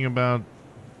anything about?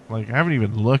 Like, I haven't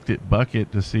even looked at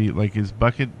Bucket to see, like, is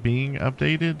Bucket being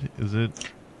updated? Is it?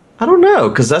 I don't know,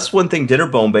 because that's one thing.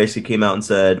 Dinnerbone basically came out and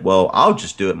said, "Well, I'll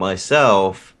just do it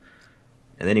myself,"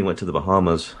 and then he went to the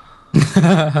Bahamas.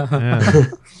 Yeah.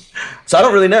 So I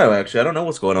don't really know. Actually, I don't know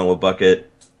what's going on with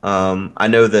Bucket. I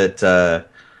know that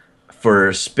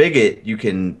for Spigot, you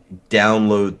can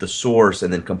download the source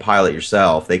and then compile it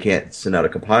yourself. They can't send out a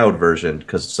compiled version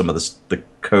because some of the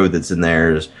code that's in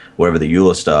there is whatever the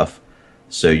EULA stuff.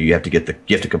 So you have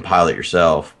to compile it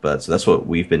yourself. But so that's what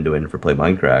we've been doing for Play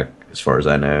Minecraft, as far as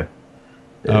I know.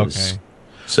 Okay.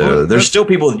 So Well, there's still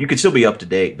people. You could still be up to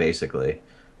date, basically.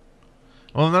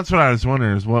 Well, and that's what I was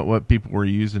wondering, is what people were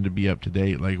using to be up to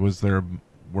date. Like,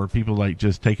 were people like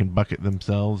just taking Bucket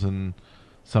themselves and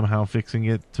somehow fixing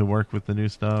it to work with the new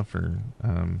stuff, or?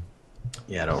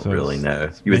 Yeah, I don't really know.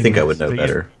 You would think I would know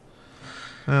better.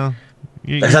 Well,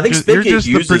 I think you're Spigot just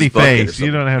the uses pretty Bucket or face.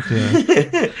 You don't have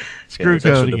to screw there's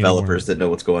actual coding developers that know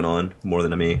what's going on more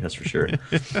than me. That's for sure.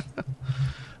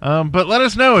 But let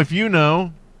us know if you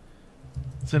know.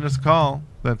 Send us a call.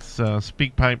 That's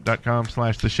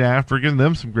speakpipe.com/the shaft. We're giving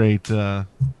them some great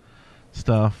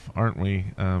stuff, aren't we?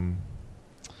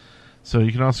 So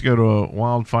you can also go to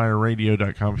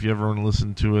wildfireradio.com if you ever want to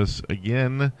listen to us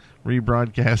again,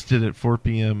 rebroadcasted at 4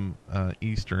 p.m.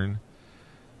 Eastern.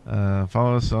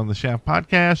 Follow us on the Shaft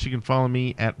Podcast. You can follow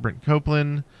me at Brent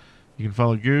Copeland. You can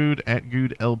follow Good at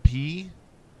GoodLP,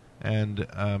 and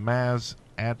Maz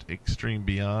at Extreme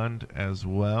Beyond as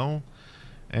well.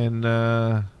 And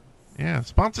yeah,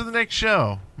 sponsor the next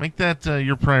show. Make that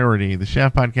your priority.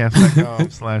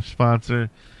 TheShaftPodcast.com/sponsor.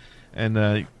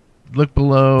 And look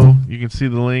below. You can see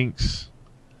the links.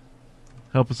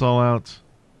 Help us all out.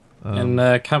 And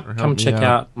come check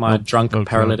out my drunk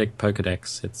paralytic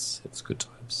Pokedex. It's good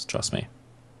times. Trust me.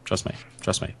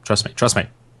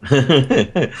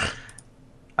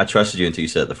 I trusted you until you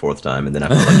said it the fourth time, and then I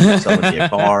felt like you were selling me a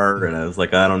car, and I was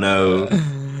like, I don't know.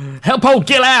 Help, oh,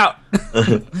 get out!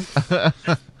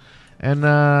 And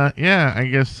yeah, I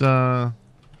guess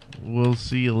we'll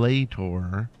see you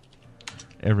later,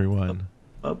 everyone.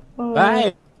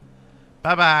 Bye.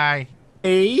 Bye-bye.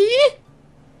 You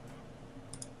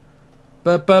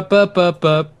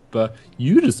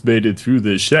just made it through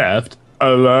the shaft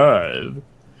alive.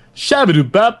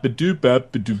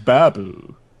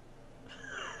 Shabba-doo-bop-ba-doo-bop-ba-doo-babu.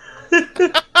 I'll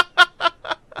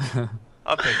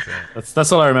take that.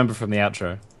 That's all I remember from the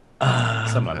outro.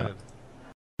 Something like that.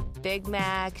 Big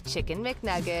Mac, Chicken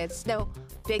McNuggets, no,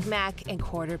 Big Mac and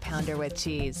Quarter Pounder with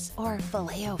cheese, or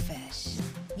Filet-O-Fish.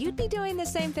 You'd be doing the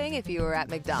same thing if you were at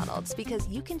McDonald's, because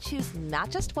you can choose not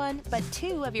just one, but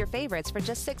two of your favorites for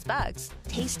just $6.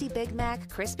 Tasty Big Mac,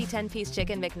 crispy 10-piece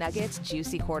Chicken McNuggets,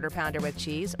 juicy Quarter Pounder with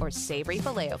cheese, or savory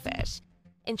Filet-O-Fish.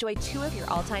 Enjoy two of your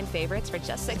all-time favorites for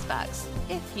just $6,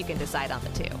 if you can decide on the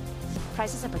two.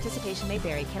 Prices and participation may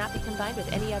vary. Cannot be combined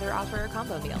with any other offer or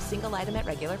combo meal. Single item at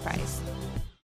regular price.